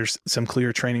 and there's some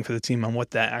clear training for the team on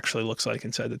what that actually looks like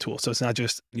inside the tool. So it's not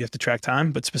just you have to track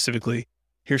time, but specifically,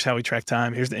 here's how we track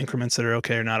time. Here's the increments that are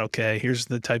okay or not okay. Here's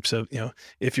the types of,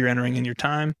 if you're entering in your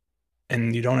time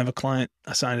and you don't have a client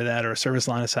assigned to that or a service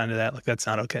line assigned to that, like that's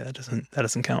not okay. That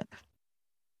doesn't count.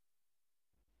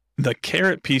 The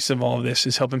carrot piece of all of this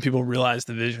is helping people realize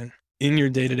the vision. In your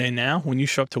day-to-day now, when you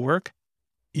show up to work,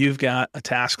 you've got a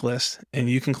task list and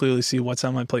you can clearly see what's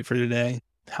on my plate for today.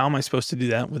 How am I supposed to do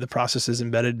that with the processes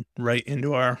embedded right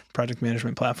into our project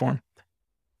management platform?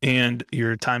 And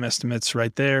your time estimates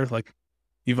right there. Like,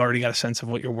 you've already got a sense of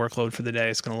what your workload for the day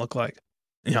is going to look like.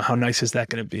 How nice is that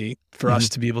going to be for us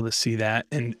to be able to see that?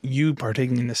 And you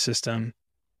partaking in the system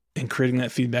and creating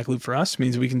that feedback loop for us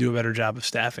means we can do a better job of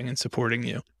staffing and supporting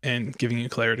you and giving you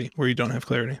clarity where you don't have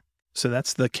clarity. So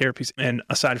that's the care piece. And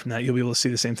aside from that, you'll be able to see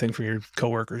the same thing for your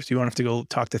coworkers. You won't have to go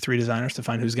talk to 3 designers to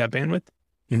find who's got bandwidth.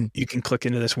 You can click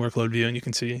into this workload view and you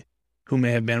can see who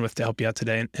may have bandwidth to help you out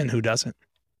today and who doesn't.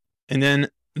 And then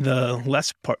the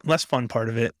less fun part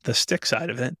of it, the stick side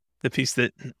of it, the piece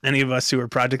that any of us who are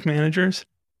project managers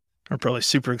are probably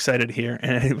super excited to hear,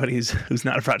 and anybody who's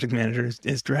not a project manager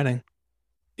is dreading,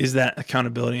 is that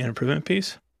accountability and improvement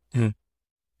piece.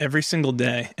 Every single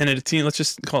day. And at a team, let's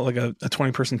just call it like a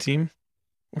 20-person team.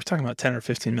 We're talking about 10 or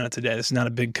 15 minutes a day. This is not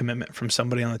a big commitment from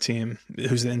somebody on the team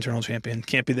who's the internal champion.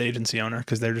 Can't be the agency owner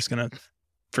because they're just going to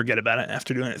forget about it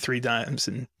after doing it 3 times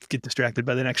and get distracted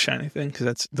by the next shiny thing, because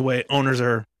that's the way owners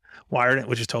are wired,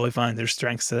 which is totally fine. There's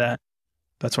strengths to that.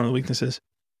 That's one of the weaknesses.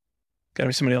 Got to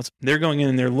be somebody else. They're going in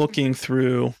and they're looking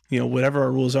through, whatever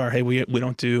our rules are. Hey, we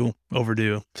don't do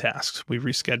overdue tasks. We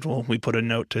reschedule. We put a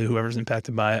note to whoever's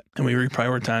impacted by it, and we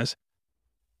reprioritize.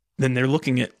 Then they're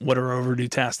looking at what are overdue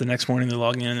tasks. The next morning they're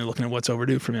logging in and they're looking at what's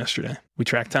overdue from yesterday. We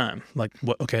track time. Like,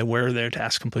 where are their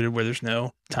tasks completed where there's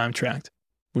no time tracked?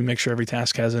 We make sure every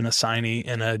task has an assignee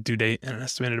and a due date and an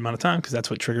estimated amount of time, because that's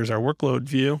what triggers our workload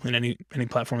view in any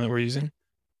platform that we're using.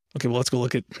 Okay, well, let's go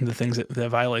look at the things that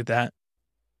violate that.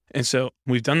 And so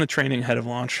we've done the training ahead of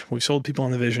launch. We've sold people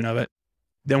on the vision of it.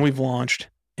 Then we've launched,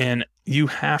 and you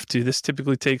have to, this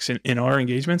typically takes in our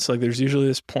engagements, like there's usually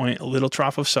this point, a little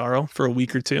trough of sorrow for a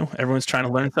week or 2. Everyone's trying to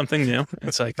learn something new.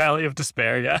 It's like valley of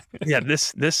despair. Yeah. Yeah.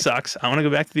 This sucks. I want to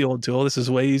go back to the old tool. This is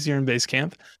way easier in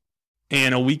Basecamp.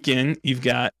 And a week in, you've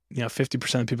got,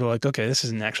 50% of people are like, okay, this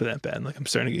isn't actually that bad. Like, I'm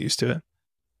starting to get used to it.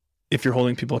 If you're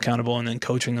holding people accountable and then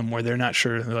coaching them where they're not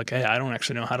sure, they're like, hey, I don't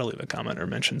actually know how to leave a comment or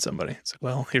mention somebody. It's like,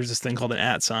 well, here's this thing called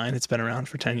an @ sign. It's been around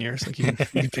for 10 years. Like, you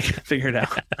can figure it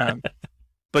out.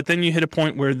 But then you hit a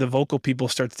point where the vocal people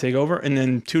start to take over. And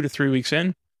then 2 to 3 weeks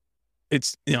in,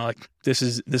 it's, like, this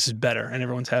is better. And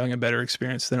everyone's having a better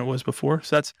experience than it was before.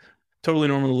 So that's totally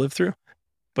normal to live through.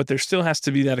 But there still has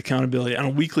to be that accountability. On a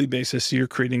weekly basis, you're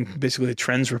creating basically a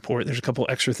trends report. There's a couple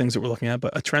extra things that we're looking at,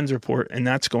 but a trends report, and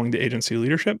that's going to agency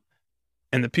leadership.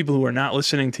 And the people who are not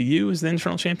listening to you as the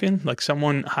internal champion, like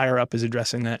someone higher up is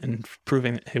addressing that and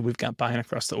proving that, hey, we've got buy-in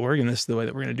across the org, and this is the way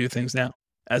that we're going to do things now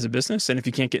as a business. And if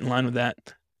you can't get in line with that,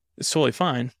 it's totally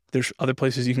fine. There's other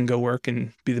places you can go work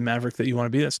and be the maverick that you want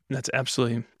to be. That's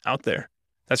absolutely out there.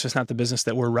 That's just not the business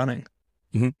that we're running.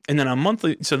 And then on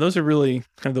monthly, so those are really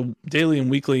kind of the daily and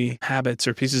weekly habits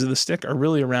or pieces of the stick are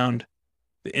really around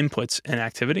the inputs and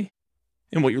activity.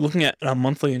 And what you're looking at on a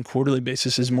monthly and quarterly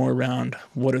basis is more around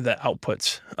what are the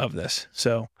outputs of this.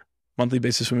 So monthly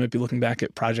basis, we might be looking back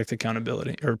at project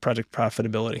accountability or project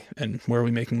profitability and where are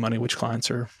we making money, which clients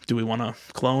do we want to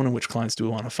clone and which clients do we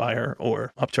want to fire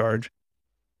or upcharge.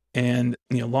 And,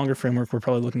 longer framework, we're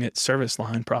probably looking at service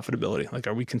line profitability. Like,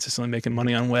 are we consistently making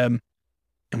money on web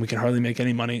and we can hardly make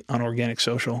any money on organic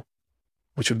social,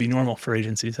 which would be normal for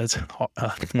agencies. That's one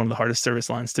of the hardest service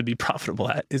lines to be profitable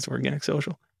at is organic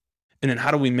social. And then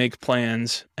how do we make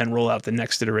plans and roll out the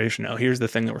next iteration? Now, here's the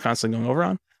thing that we're constantly going over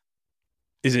on.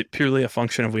 Is it purely a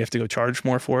function of we have to go charge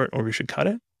more for it or we should cut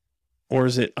it? Or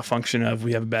is it a function of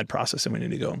we have a bad process and we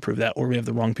need to go improve that, or we have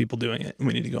the wrong people doing it and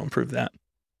we need to go improve that?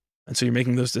 And so you're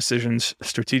making those decisions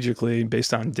strategically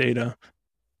based on data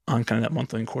on kind of that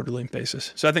monthly and quarterly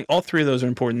basis. So I think all three of those are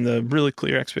important. The really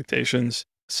clear expectations,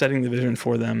 setting the vision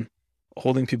for them,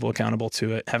 holding people accountable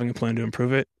to it, having a plan to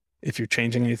improve it. If you're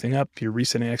changing anything up, you're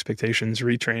resetting expectations,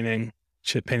 retraining,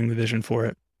 painting the vision for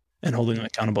it, and holding them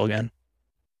accountable again.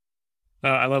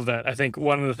 I love that. I think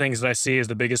one of the things that I see is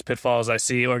the biggest pitfalls I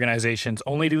see organizations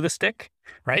only do the stick,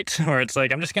 right? Where it's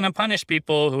like, I'm just going to punish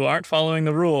people who aren't following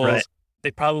the rules. Right.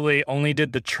 They probably only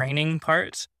did the training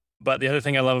part. But the other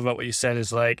thing I love about what you said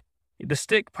is like the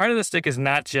stick, part of the stick is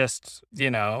not just,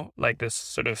 like this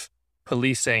sort of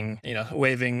policing,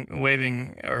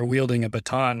 waving or wielding a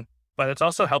baton, but it's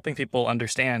also helping people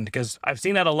understand, because I've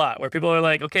seen that a lot where people are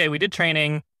like, okay, we did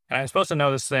training and I'm supposed to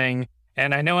know this thing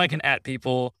and I know I can at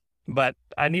people, but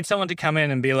I need someone to come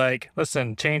in and be like,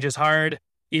 listen, change is hard,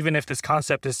 even if this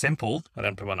concept is simple.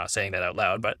 I'm not saying that out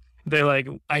loud, but they're like,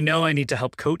 I know I need to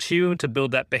help coach you to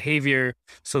build that behavior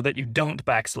so that you don't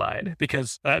backslide,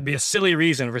 because that'd be a silly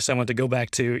reason for someone to go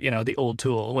back to, the old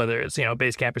tool, whether it's,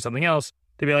 Basecamp or something else,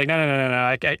 to be like, no.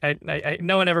 I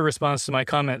no one ever responds to my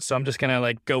comments, so I'm just going to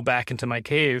like go back into my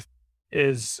cave.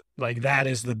 Is like, that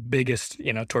is the biggest,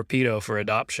 torpedo for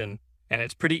adoption. And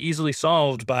it's pretty easily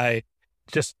solved by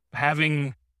just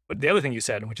having the other thing you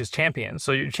said, which is champions.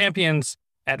 So your champions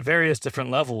at various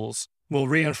different levels will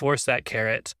reinforce that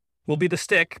carrot, will be the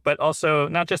stick, but also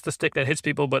not just the stick that hits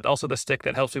people, but also the stick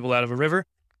that helps people out of a river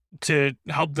to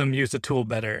help them use the tool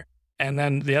better. And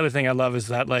then the other thing I love is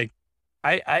that, like,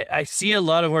 I see a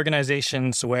lot of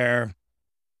organizations where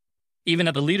even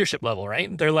at the leadership level,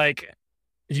 right? They're like,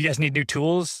 you guys need new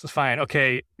tools? Fine.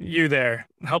 Okay, you there.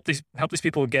 Help these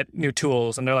people get new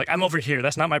tools. And they're like, I'm over here.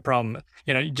 That's not my problem.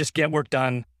 You just get work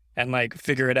done and like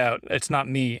figure it out. It's not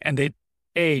me. And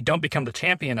they, don't become the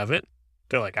champion of it.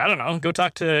 They're like, I don't know, go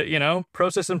talk to,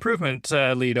 process improvement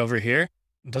lead over here.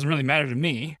 It doesn't really matter to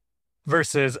me.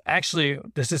 Versus actually,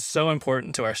 this is so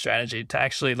important to our strategy to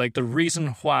actually like the reason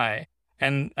why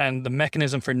and the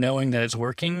mechanism for knowing that it's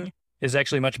working is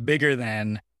actually much bigger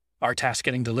than our task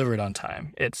getting delivered on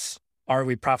time. It's, are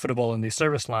we profitable in these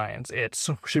service lines?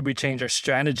 It's, should we change our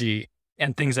strategy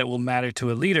and things that will matter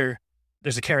to a leader?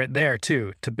 There's a carrot there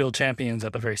too, to build champions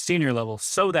at the very senior level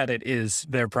so that it is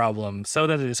their problem, so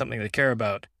that it is something they care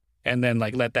about, and then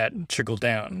like let that trickle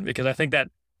down. Because I think that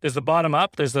there's the bottom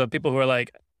up, there's the people who are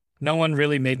like, no one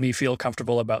really made me feel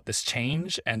comfortable about this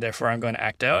change, and therefore I'm going to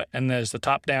act out. And there's the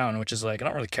top down, which is like, I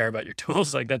don't really care about your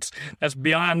tools. Like that's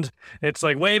beyond, it's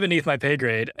like way beneath my pay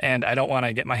grade, and I don't want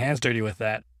to get my hands dirty with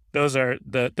that. Those are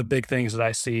the big things that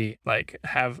I see, like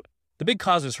have the big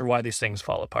causes for why these things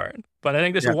fall apart. But I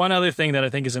think there's one other thing that I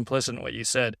think is implicit in what you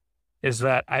said, is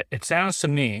that it sounds to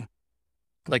me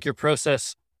like your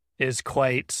process is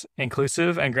quite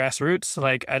inclusive and grassroots.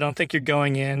 Like, I don't think you're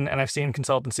going in, and I've seen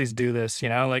consultancies do this,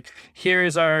 like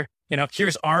here's our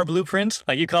blueprint.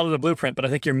 Like you call it a blueprint, but I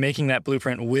think you're making that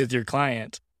blueprint with your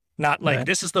client. Not like,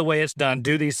 this is the way it's done,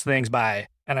 do these things, bye.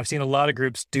 And I've seen a lot of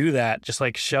groups do that, just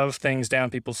like shove things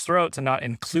down people's throats and not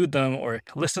include them or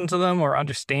listen to them or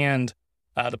understand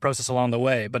the process along the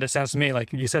way. But it sounds to me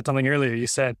like you said something earlier. You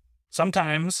said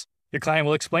sometimes your client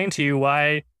will explain to you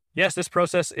why, yes, this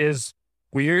process is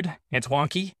weird, it's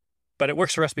wonky, but it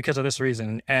works for us because of this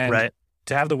reason. And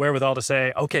to have the wherewithal to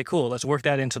say, okay, cool, let's work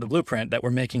that into the blueprint that we're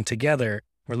making together.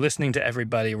 We're listening to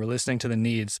everybody. We're listening to the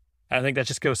needs. And I think that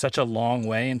just goes such a long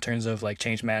way in terms of like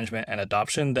change management and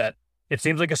adoption that it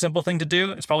seems like a simple thing to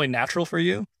do. It's probably natural for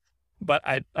you, but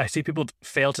I see people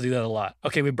fail to do that a lot.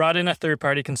 Okay, we brought in a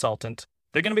third-party consultant.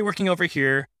 They're going to be working over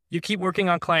here. You keep working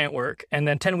on client work. And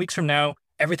then 10 weeks from now,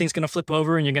 everything's going to flip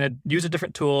over and you're going to use a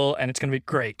different tool and it's going to be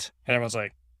great. And everyone's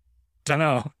like, don't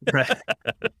know.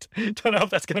 Don't know if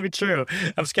that's going to be true.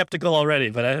 I'm skeptical already,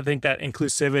 but I think that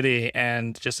inclusivity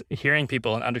and just hearing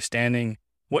people and understanding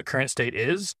what current state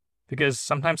is, because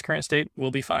sometimes current state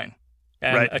will be fine.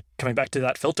 And coming back to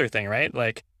that filter thing, right?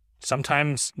 Like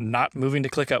sometimes not moving to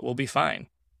ClickUp will be fine.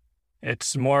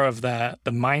 It's more of the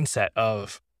mindset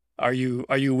of, are you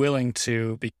willing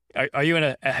to be, are you in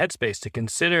a headspace to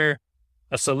consider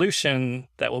a solution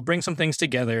that will bring some things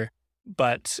together,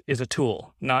 but is a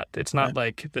tool. It's not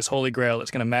like this holy grail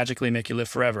that's going to magically make you live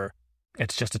forever.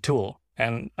 It's just a tool.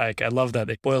 And I love that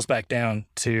it boils back down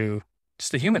to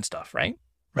just the human stuff, right?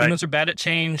 Humans are bad at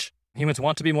change. Humans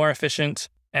want to be more efficient,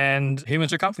 and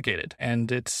humans are complicated.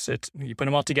 And it's you put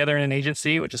them all together in an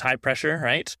agency, which is high pressure,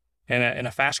 right? In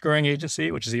a fast growing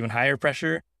agency, which is even higher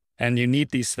pressure. And you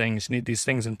need these things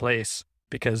in place,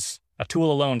 because a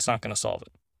tool alone is not going to solve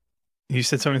it. You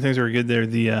said so many things that were good there.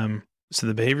 So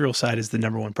the behavioral side is the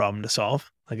number one problem to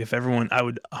solve. Like if everyone, I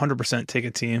would 100% take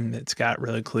a team that's got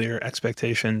really clear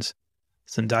expectations,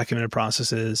 some documented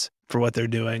processes for what they're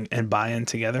doing, and buy in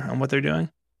together on what they're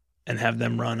doing, and have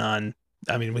them run on,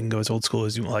 I mean, we can go as old school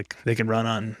as you like, they can run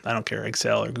on, I don't care,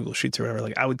 Excel or Google Sheets or whatever.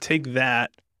 Like I would take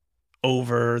that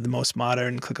over the most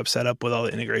modern ClickUp setup with all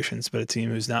the integrations, but a team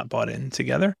who's not bought in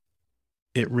together.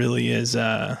 It really is,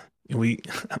 I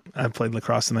played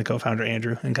lacrosse with my co-founder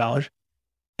Andrew in college,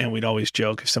 and we'd always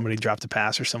joke if somebody dropped a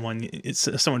pass or if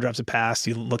someone drops a pass,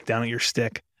 you look down at your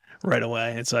stick right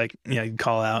away. It's like, you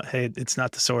call out, hey, it's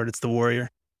not the sword, it's the warrior.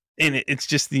 And it's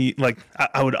just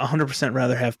I would 100%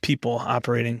 rather have people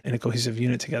operating in a cohesive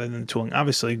unit together than the tooling.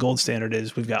 Obviously, gold standard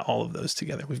is we've got all of those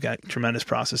together. We've got tremendous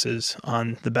processes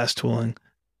on the best tooling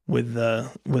with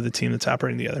the team that's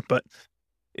operating together. But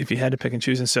if you had to pick and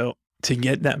choose, and so to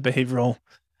get that behavioral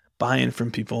buy-in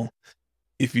from people,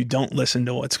 if you don't listen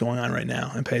to what's going on right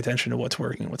now and pay attention to what's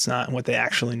working, what's not, and what they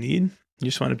actually need, you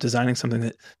just wind up designing something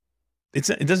that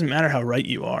it doesn't matter how right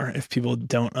you are if people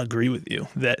don't agree with you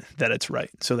that it's right.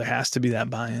 So there has to be that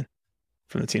buy-in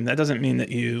from the team. That doesn't mean that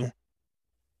you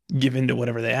give into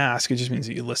whatever they ask. It just means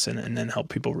that you listen and then help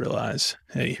people realize,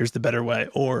 hey, here's the better way,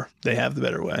 or they have the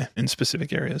better way in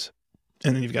specific areas.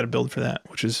 And then you've got to build for that,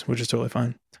 which is totally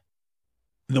fine.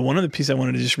 The one other piece I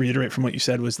wanted to just reiterate from what you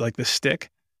said was like the stick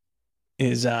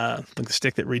is like the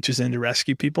stick that reaches in to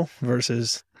rescue people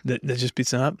versus that just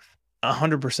beats them up.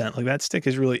 100%. Like that stick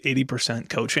is really 80%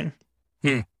 coaching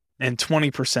and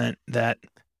 20% that,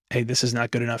 hey, this is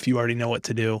not good enough. You already know what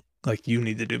to do. Like you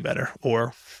need to do better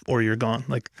or you're gone.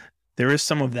 Like there is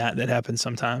some of that happens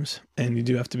sometimes, and you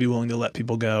do have to be willing to let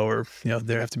people go, or,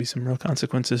 there have to be some real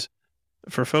consequences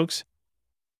for folks.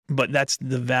 But that's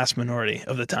the vast minority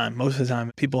of the time. Most of the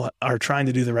time people are trying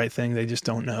to do the right thing. They just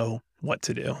don't know what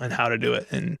to do and how to do it.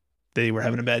 And they were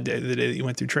having a bad day the day that you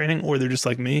went through training, or they're just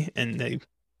like me and they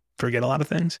forget a lot of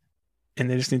things, and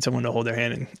they just need someone to hold their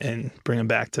hand and bring them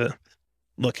back to,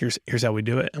 look, here's how we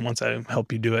do it. And once I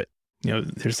help you do it,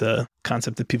 there's a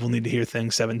concept that people need to hear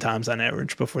things 7 times on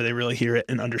average before they really hear it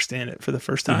and understand it for the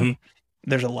first time. Mm-hmm.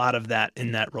 There's a lot of that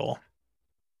in that role.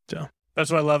 So that's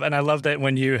what I love. And I love that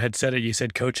when you had said it, you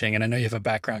said coaching, and I know you have a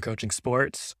background coaching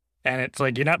sports. And it's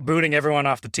like, you're not booting everyone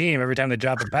off the team every time they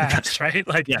drop a pass, right?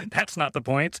 Like, That's not the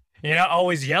point. You're not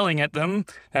always yelling at them.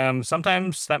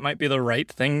 Sometimes that might be the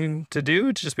right thing to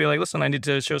do, to just be like, listen, I need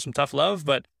to show some tough love.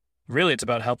 But really, it's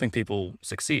about helping people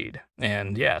succeed.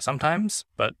 And sometimes,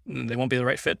 but they won't be the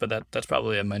right fit. But that's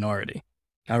probably a minority.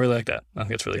 I really like that. I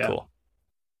think it's really cool.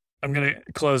 I'm going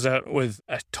to close out with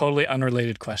a totally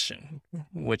unrelated question,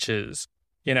 which is,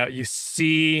 you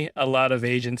see a lot of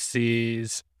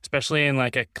agencies, especially in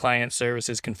like a client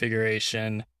services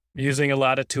configuration, using a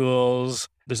lot of tools.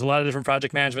 There's a lot of different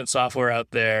project management software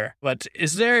out there. But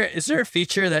is there a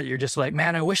feature that you're just like,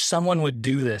 man, I wish someone would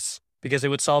do this because it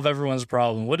would solve everyone's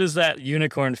problem? What is that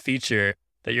unicorn feature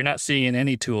that you're not seeing in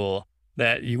any tool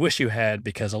that you wish you had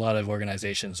because a lot of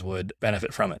organizations would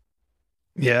benefit from it?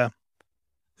 Yeah.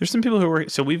 There's some people who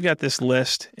work. So we've got this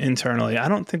list internally. I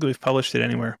don't think we've published it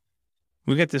anywhere.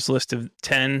 We got this list of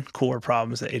 10 core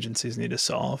problems that agencies need to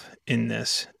solve in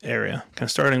this area, kind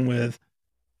of starting with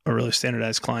a really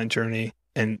standardized client journey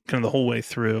and kind of the whole way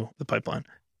through the pipeline.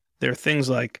 There are things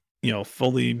like,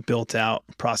 fully built out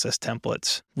process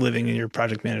templates living in your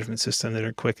project management system that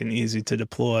are quick and easy to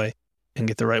deploy and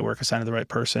get the right work assigned to the right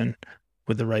person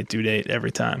with the right due date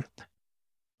every time.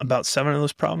 About 7 of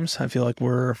those problems, I feel like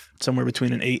we're somewhere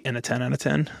between an 8 and a 10 out of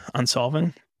 10 on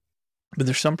solving. But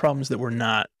there's some problems that we're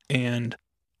not. And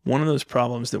one of those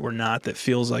problems that we're not, that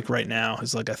feels like right now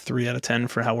is like a 3 out of 10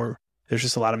 for how there's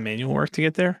just a lot of manual work to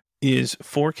get there, is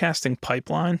forecasting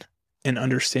pipeline and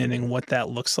understanding what that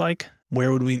looks like.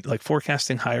 Where would we, like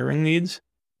forecasting hiring needs?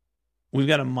 We've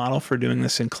got a model for doing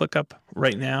this in ClickUp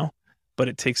right now, but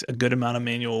it takes a good amount of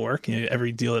manual work.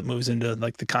 Every deal that moves into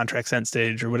like the contract sent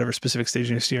stage or whatever specific stage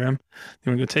in your CRM,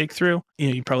 you're going to go take through,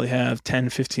 you probably have 10,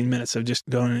 15 minutes of just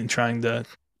going and trying to,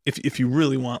 if you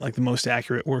really want like the most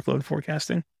accurate workload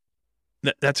forecasting,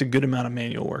 that's a good amount of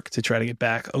manual work to try to get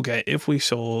back. Okay, if we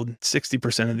sold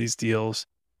 60% of these deals,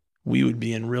 we would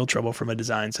be in real trouble from a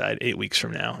design side 8 weeks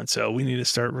from now. And so we need to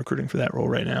start recruiting for that role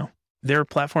right now. There are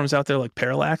platforms out there like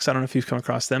Parallax. I don't know if you've come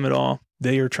across them at all.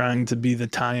 They are trying to be the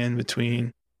tie-in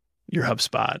between your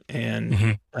HubSpot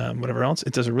and whatever else.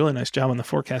 It does a really nice job on the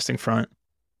forecasting front.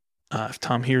 If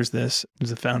Tom hears this,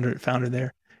 who's the founder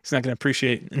there, he's not going to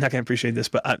appreciate this,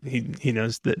 but he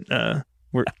knows that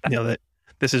that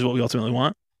this is what we ultimately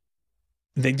want.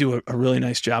 They do a really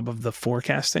nice job of the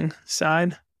forecasting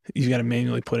side. You got to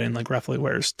manually put in like roughly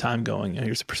where's time going.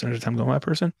 Here's the percentage of time going by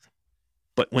person.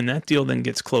 But when that deal then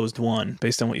gets closed won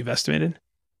based on what you've estimated,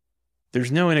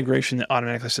 there's no integration that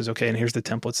automatically says, okay, and here's the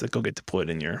templates that go get deployed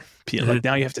in your PM. Like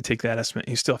now you have to take that estimate.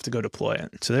 You still have to go deploy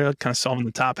it. So they're kind of solving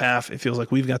the top half. It feels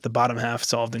like we've got the bottom half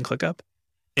solved in ClickUp.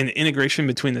 And the integration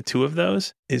between the two of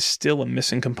those is still a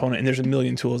missing component. And there's a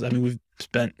million tools. I mean, we've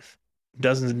spent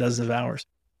dozens and dozens of hours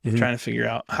trying to figure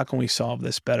out how can we solve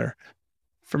this better.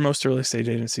 For most early stage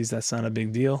agencies, that's not a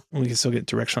big deal. We can still get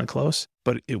directionally close,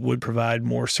 but it would provide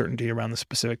more certainty around the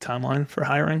specific timeline for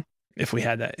hiring if we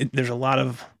had that. There's a lot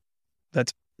of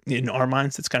that's in our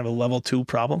minds. It's kind of a level 2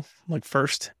 problem. Like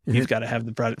first, you've got to have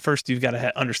the product. First, you've got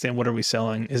to understand what are we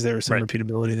selling. Is there some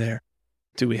repeatability there?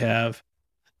 Do we have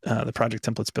the project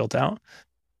templates built out?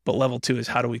 But level 2 is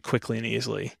how do we quickly and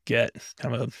easily get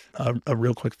kind of a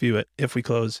real quick view at if we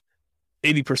close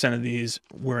 80% of these,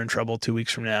 we're in trouble 2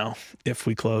 weeks from now. If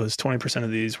we close 20% of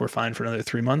these, we're fine for another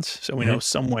 3 months. So we know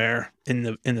somewhere in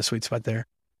the sweet spot there,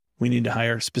 we need to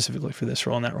hire specifically for this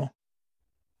role and that role.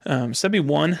 So that'd be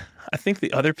one. I think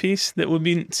the other piece that would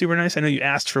be super nice, I know you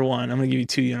asked for one. I'm going to give you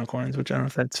 2 unicorns, which I don't know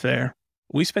if that's fair.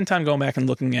 We spend time going back and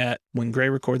looking at when Gray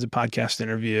records a podcast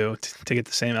interview to get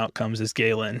the same outcomes as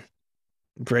Galen.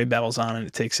 Gray babbles on and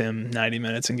it takes him 90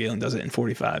 minutes and Galen does it in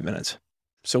 45 minutes.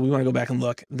 So we want to go back and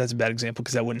look. That's a bad example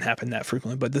because that wouldn't happen that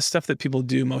frequently. But the stuff that people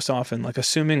do most often, like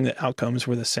assuming that outcomes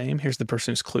were the same, here's the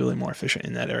person who's clearly more efficient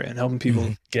in that area and helping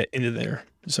people get into their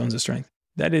zones of strength.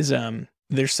 That is,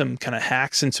 there's some kind of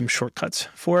hacks and some shortcuts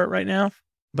for it right now,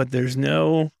 but there's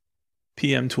no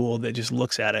PM tool that just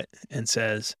looks at it and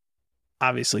says,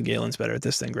 obviously Galen's better at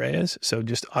this than Gray is. So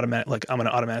just I'm going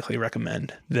to automatically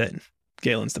recommend that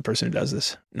Galen's the person who does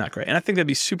this, not Gray. And I think that'd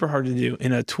be super hard to do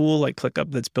in a tool like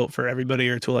ClickUp that's built for everybody,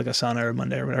 or a tool like Asana or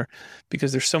Monday or whatever,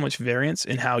 because there's so much variance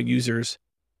in how users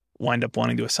wind up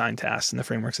wanting to assign tasks and the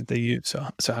frameworks that they use.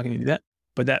 So how can you do that?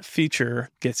 But that feature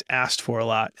gets asked for a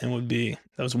lot and that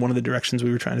was one of the directions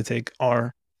we were trying to take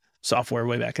our software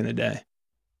way back in the day.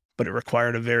 But it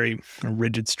required a very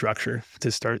rigid structure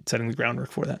to start setting the groundwork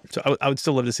for that. So I would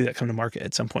still love to see that come to market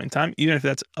at some point in time, even if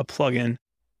that's a plugin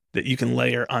that you can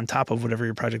layer on top of whatever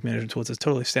your project management tool is. It's a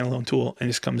totally standalone tool and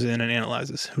just comes in and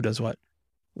analyzes who does what,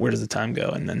 where does the time go,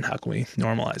 and then how can we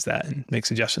normalize that and make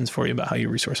suggestions for you about how you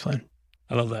resource plan.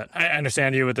 I love that. I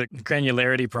understand you with the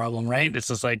granularity problem, right? It's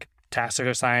just like tasks are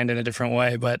assigned in a different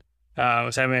way. But I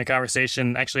was having a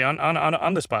conversation actually on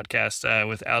this podcast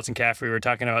with Allison Caffrey. We were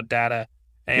talking about data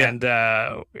and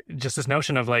just this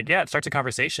notion of like, it starts a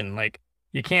conversation. Like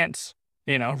you can't,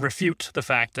 refute the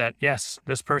fact that, yes,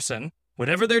 this person,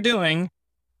 whatever they're doing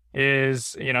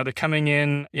is, they're coming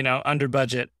in, under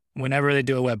budget whenever they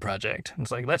do a web project.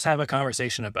 It's like, let's have a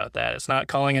conversation about that. It's not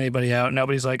calling anybody out.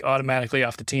 Nobody's like automatically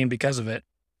off the team because of it.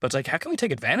 But it's like, how can we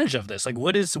take advantage of this? Like,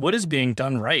 what is being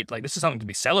done right? Like, this is something to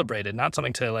be celebrated, not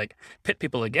something to like pit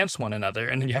people against one another.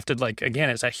 And then you have to like, again,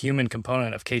 it's that human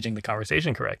component of caging the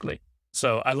conversation correctly.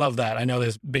 So I love that. I know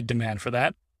there's big demand for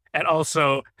that. And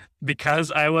also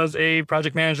because I was a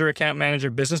project manager, account manager,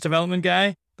 business development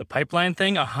guy, the pipeline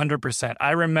thing, 100%.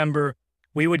 I remember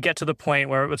we would get to the point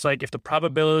where it was like, if the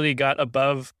probability got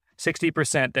above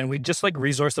 60%, then we'd just like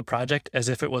resource the project as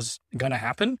if it was going to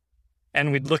happen.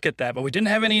 And we'd look at that, but we didn't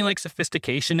have any like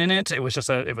sophistication in it. It was just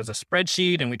it was a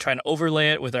spreadsheet and we try to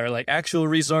overlay it with our like actual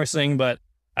resourcing. But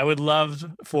I would love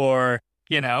for,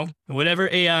 wherever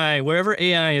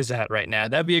AI is at right now,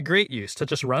 that'd be a great use to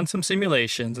just run some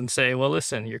simulations and say, well,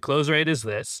 listen, your close rate is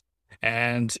this.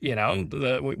 And,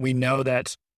 we know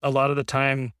that a lot of the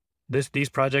time these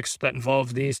projects that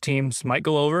involve these teams might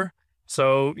go over.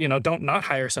 So, don't not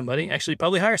hire somebody, actually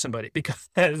probably hire somebody,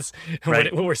 because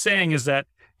what we're saying is that,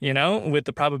 with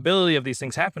the probability of these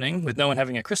things happening, with no one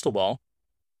having a crystal ball,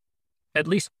 at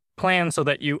least plan so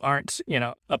that you aren't,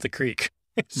 up the creek.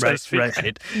 Right.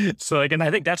 So and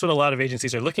I think that's what a lot of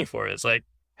agencies are looking for is like,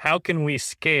 how can we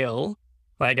scale?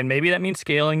 Like, and maybe that means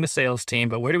scaling the sales team,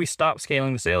 but where do we stop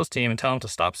scaling the sales team and tell them to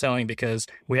stop selling because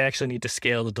we actually need to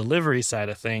scale the delivery side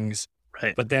of things?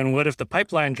 Right. But then what if the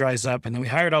pipeline dries up and then we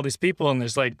hired all these people and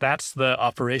there's like, that's the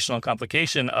operational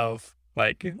complication of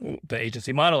like the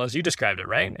agency model as you described it,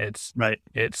 right? It's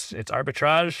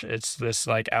arbitrage. It's this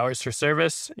like hours for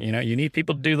service. You need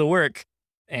people to do the work.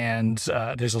 And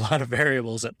there's a lot of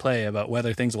variables at play about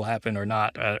whether things will happen or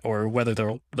not, or whether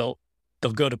they'll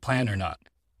go to plan or not.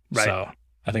 Right. So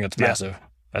I think that's massive.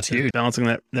 That's huge. Balancing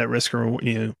that risk, or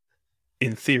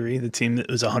in theory, the team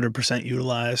that was 100%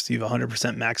 utilized, you've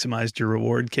 100% maximized your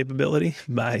reward capability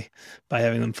by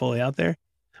having them fully out there.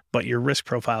 But your risk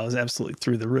profile is absolutely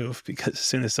through the roof, because as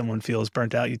soon as someone feels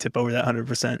burnt out, you tip over that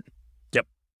 100%. Yep.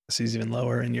 It's even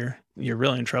lower, and you're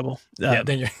really in trouble.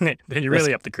 Then you're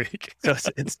really up the creek. So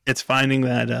it's finding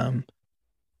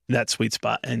that sweet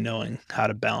spot and knowing how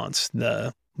to balance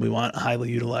we want a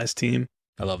highly utilized team.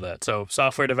 I love that. So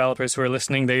software developers who are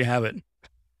listening, there you have it.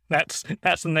 That's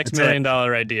the next $1 million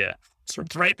idea. It's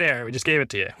right there. We just gave it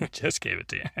to you.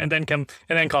 And then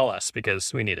call us,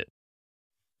 because we need it.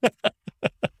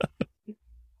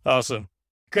 Awesome.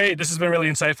 Great. This has been really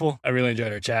insightful. I really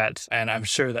enjoyed our chat, and I'm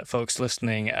sure that folks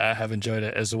listening have enjoyed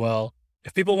it as well.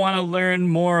 If people want to learn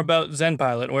more about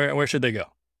ZenPilot, where should they go?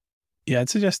 Yeah, I'd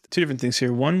suggest 2 different things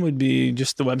here. One would be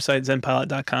just the website,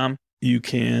 ZenPilot.com. You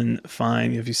can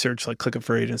find, if you search like ClickUp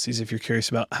for agencies, if you're curious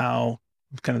about how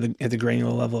kind of at the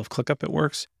granular level of ClickUp it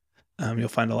works, you'll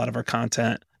find a lot of our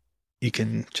content. You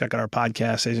can check out our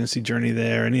podcast, Agency Journey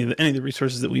there, any of the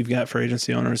resources that we've got for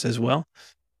agency owners as well.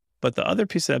 But the other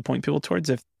piece that I'd point people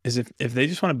towards is if they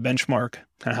just want to benchmark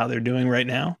kind of how they're doing right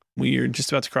now. We are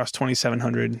just about to cross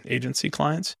 2,700 agency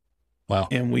clients. Wow.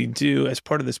 And we do, as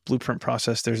part of this blueprint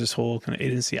process, there's this whole kind of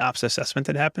agency ops assessment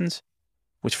that happens,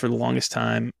 which for the longest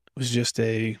time was just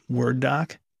a Word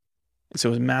doc. And so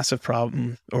it was a massive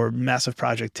problem or massive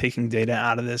project taking data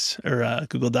out of this or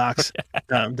Google Docs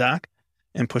doc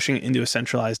and pushing it into a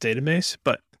centralized database.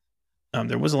 But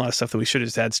there was a lot of stuff that we should have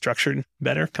just had structured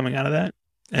better coming out of that.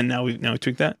 And now we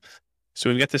tweak that. So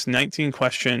we've got this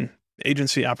 19-question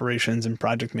agency operations and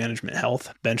project management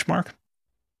health benchmark.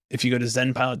 If you go to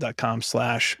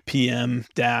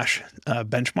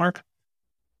zenpilot.com/PM-benchmark,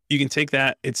 you can take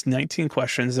that. It's 19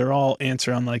 questions. They're all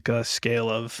answered on like a scale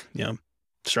of,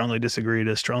 strongly disagree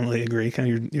to strongly agree,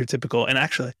 kind of your typical. And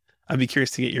actually, I'd be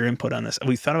curious to get your input on this.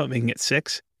 We thought about making it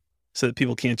 6 so that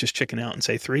people can't just chicken out and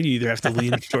say 3. You either have to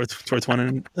lean towards one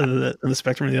end of the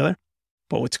spectrum or the other.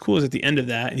 But what's cool is at the end of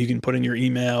that, you can put in your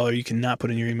email or you can not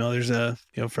put in your email. There's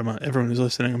everyone who's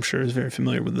listening, I'm sure, is very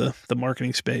familiar with the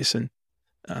marketing space. And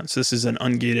so this is an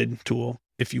ungated tool.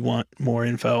 If you want more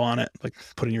info on it, like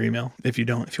put in your email. If you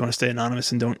want to stay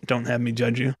anonymous and don't have me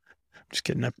judge you. Just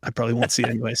kidding. I probably won't see it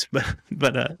anyways, but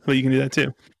you can do that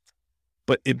too.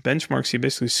 But it benchmarks you,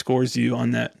 basically scores you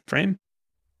on that frame,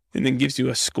 and then gives you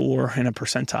a score and a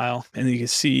percentile. And then you can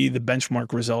see the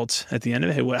benchmark results at the end of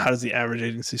it. Hey, how does the average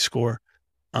agency score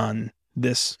on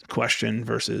this question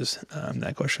versus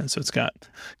that question? So it's got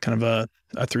kind of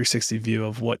a 360 view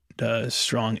of what does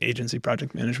strong agency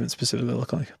project management specifically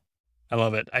look like. I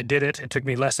love it. I did it. It took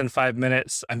me less than 5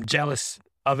 minutes. I'm jealous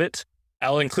of it.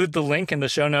 I'll include the link in the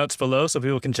show notes below so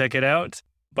people can check it out.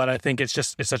 But I think it's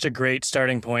such a great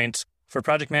starting point for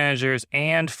project managers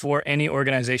and for any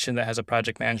organization that has a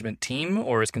project management team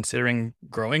or is considering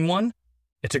growing one.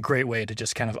 It's a great way to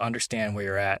just kind of understand where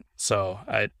you're at. So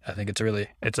I think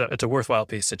it's a worthwhile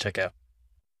piece to check out.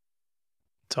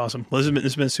 It's awesome. Well, this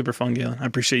has been super fun, Galen. I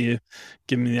appreciate you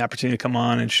giving me the opportunity to come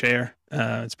on and share.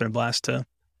 It's been a blast to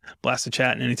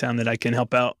chat, and anytime that I can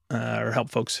help out or help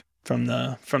folks from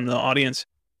the audience,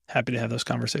 happy to have those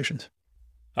conversations.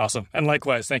 Awesome. And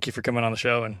likewise, thank you for coming on the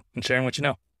show and sharing what you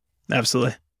know.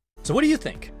 Absolutely. So what do you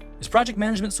think? Is project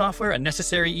management software a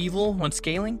necessary evil when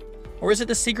scaling? Or is it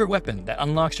the secret weapon that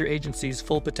unlocks your agency's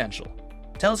full potential?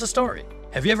 Tell us a story.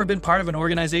 Have you ever been part of an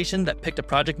organization that picked a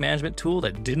project management tool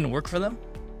that didn't work for them?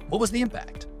 What was the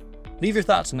impact? Leave your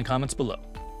thoughts in the comments below.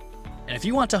 And if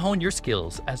you want to hone your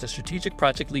skills as a strategic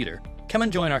project leader, come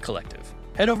and join our collective.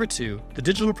 Head over to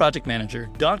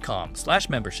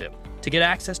thedigitalprojectmanager.com/membership to get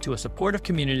access to a supportive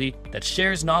community that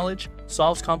shares knowledge,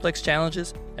 solves complex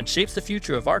challenges, and shapes the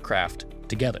future of our craft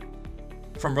together.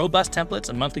 From robust templates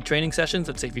and monthly training sessions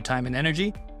that save you time and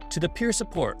energy, to the peer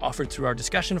support offered through our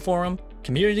discussion forum,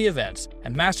 community events,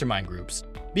 and mastermind groups,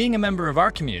 being a member of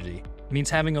our community means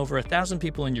having over 1,000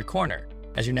 people in your corner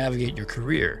as you navigate your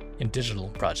career in digital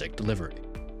project delivery.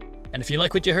 And if you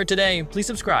like what you heard today, please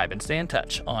subscribe and stay in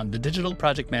touch on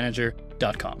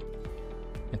thedigitalprojectmanager.com.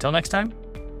 Until next time,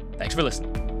 thanks for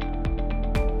listening.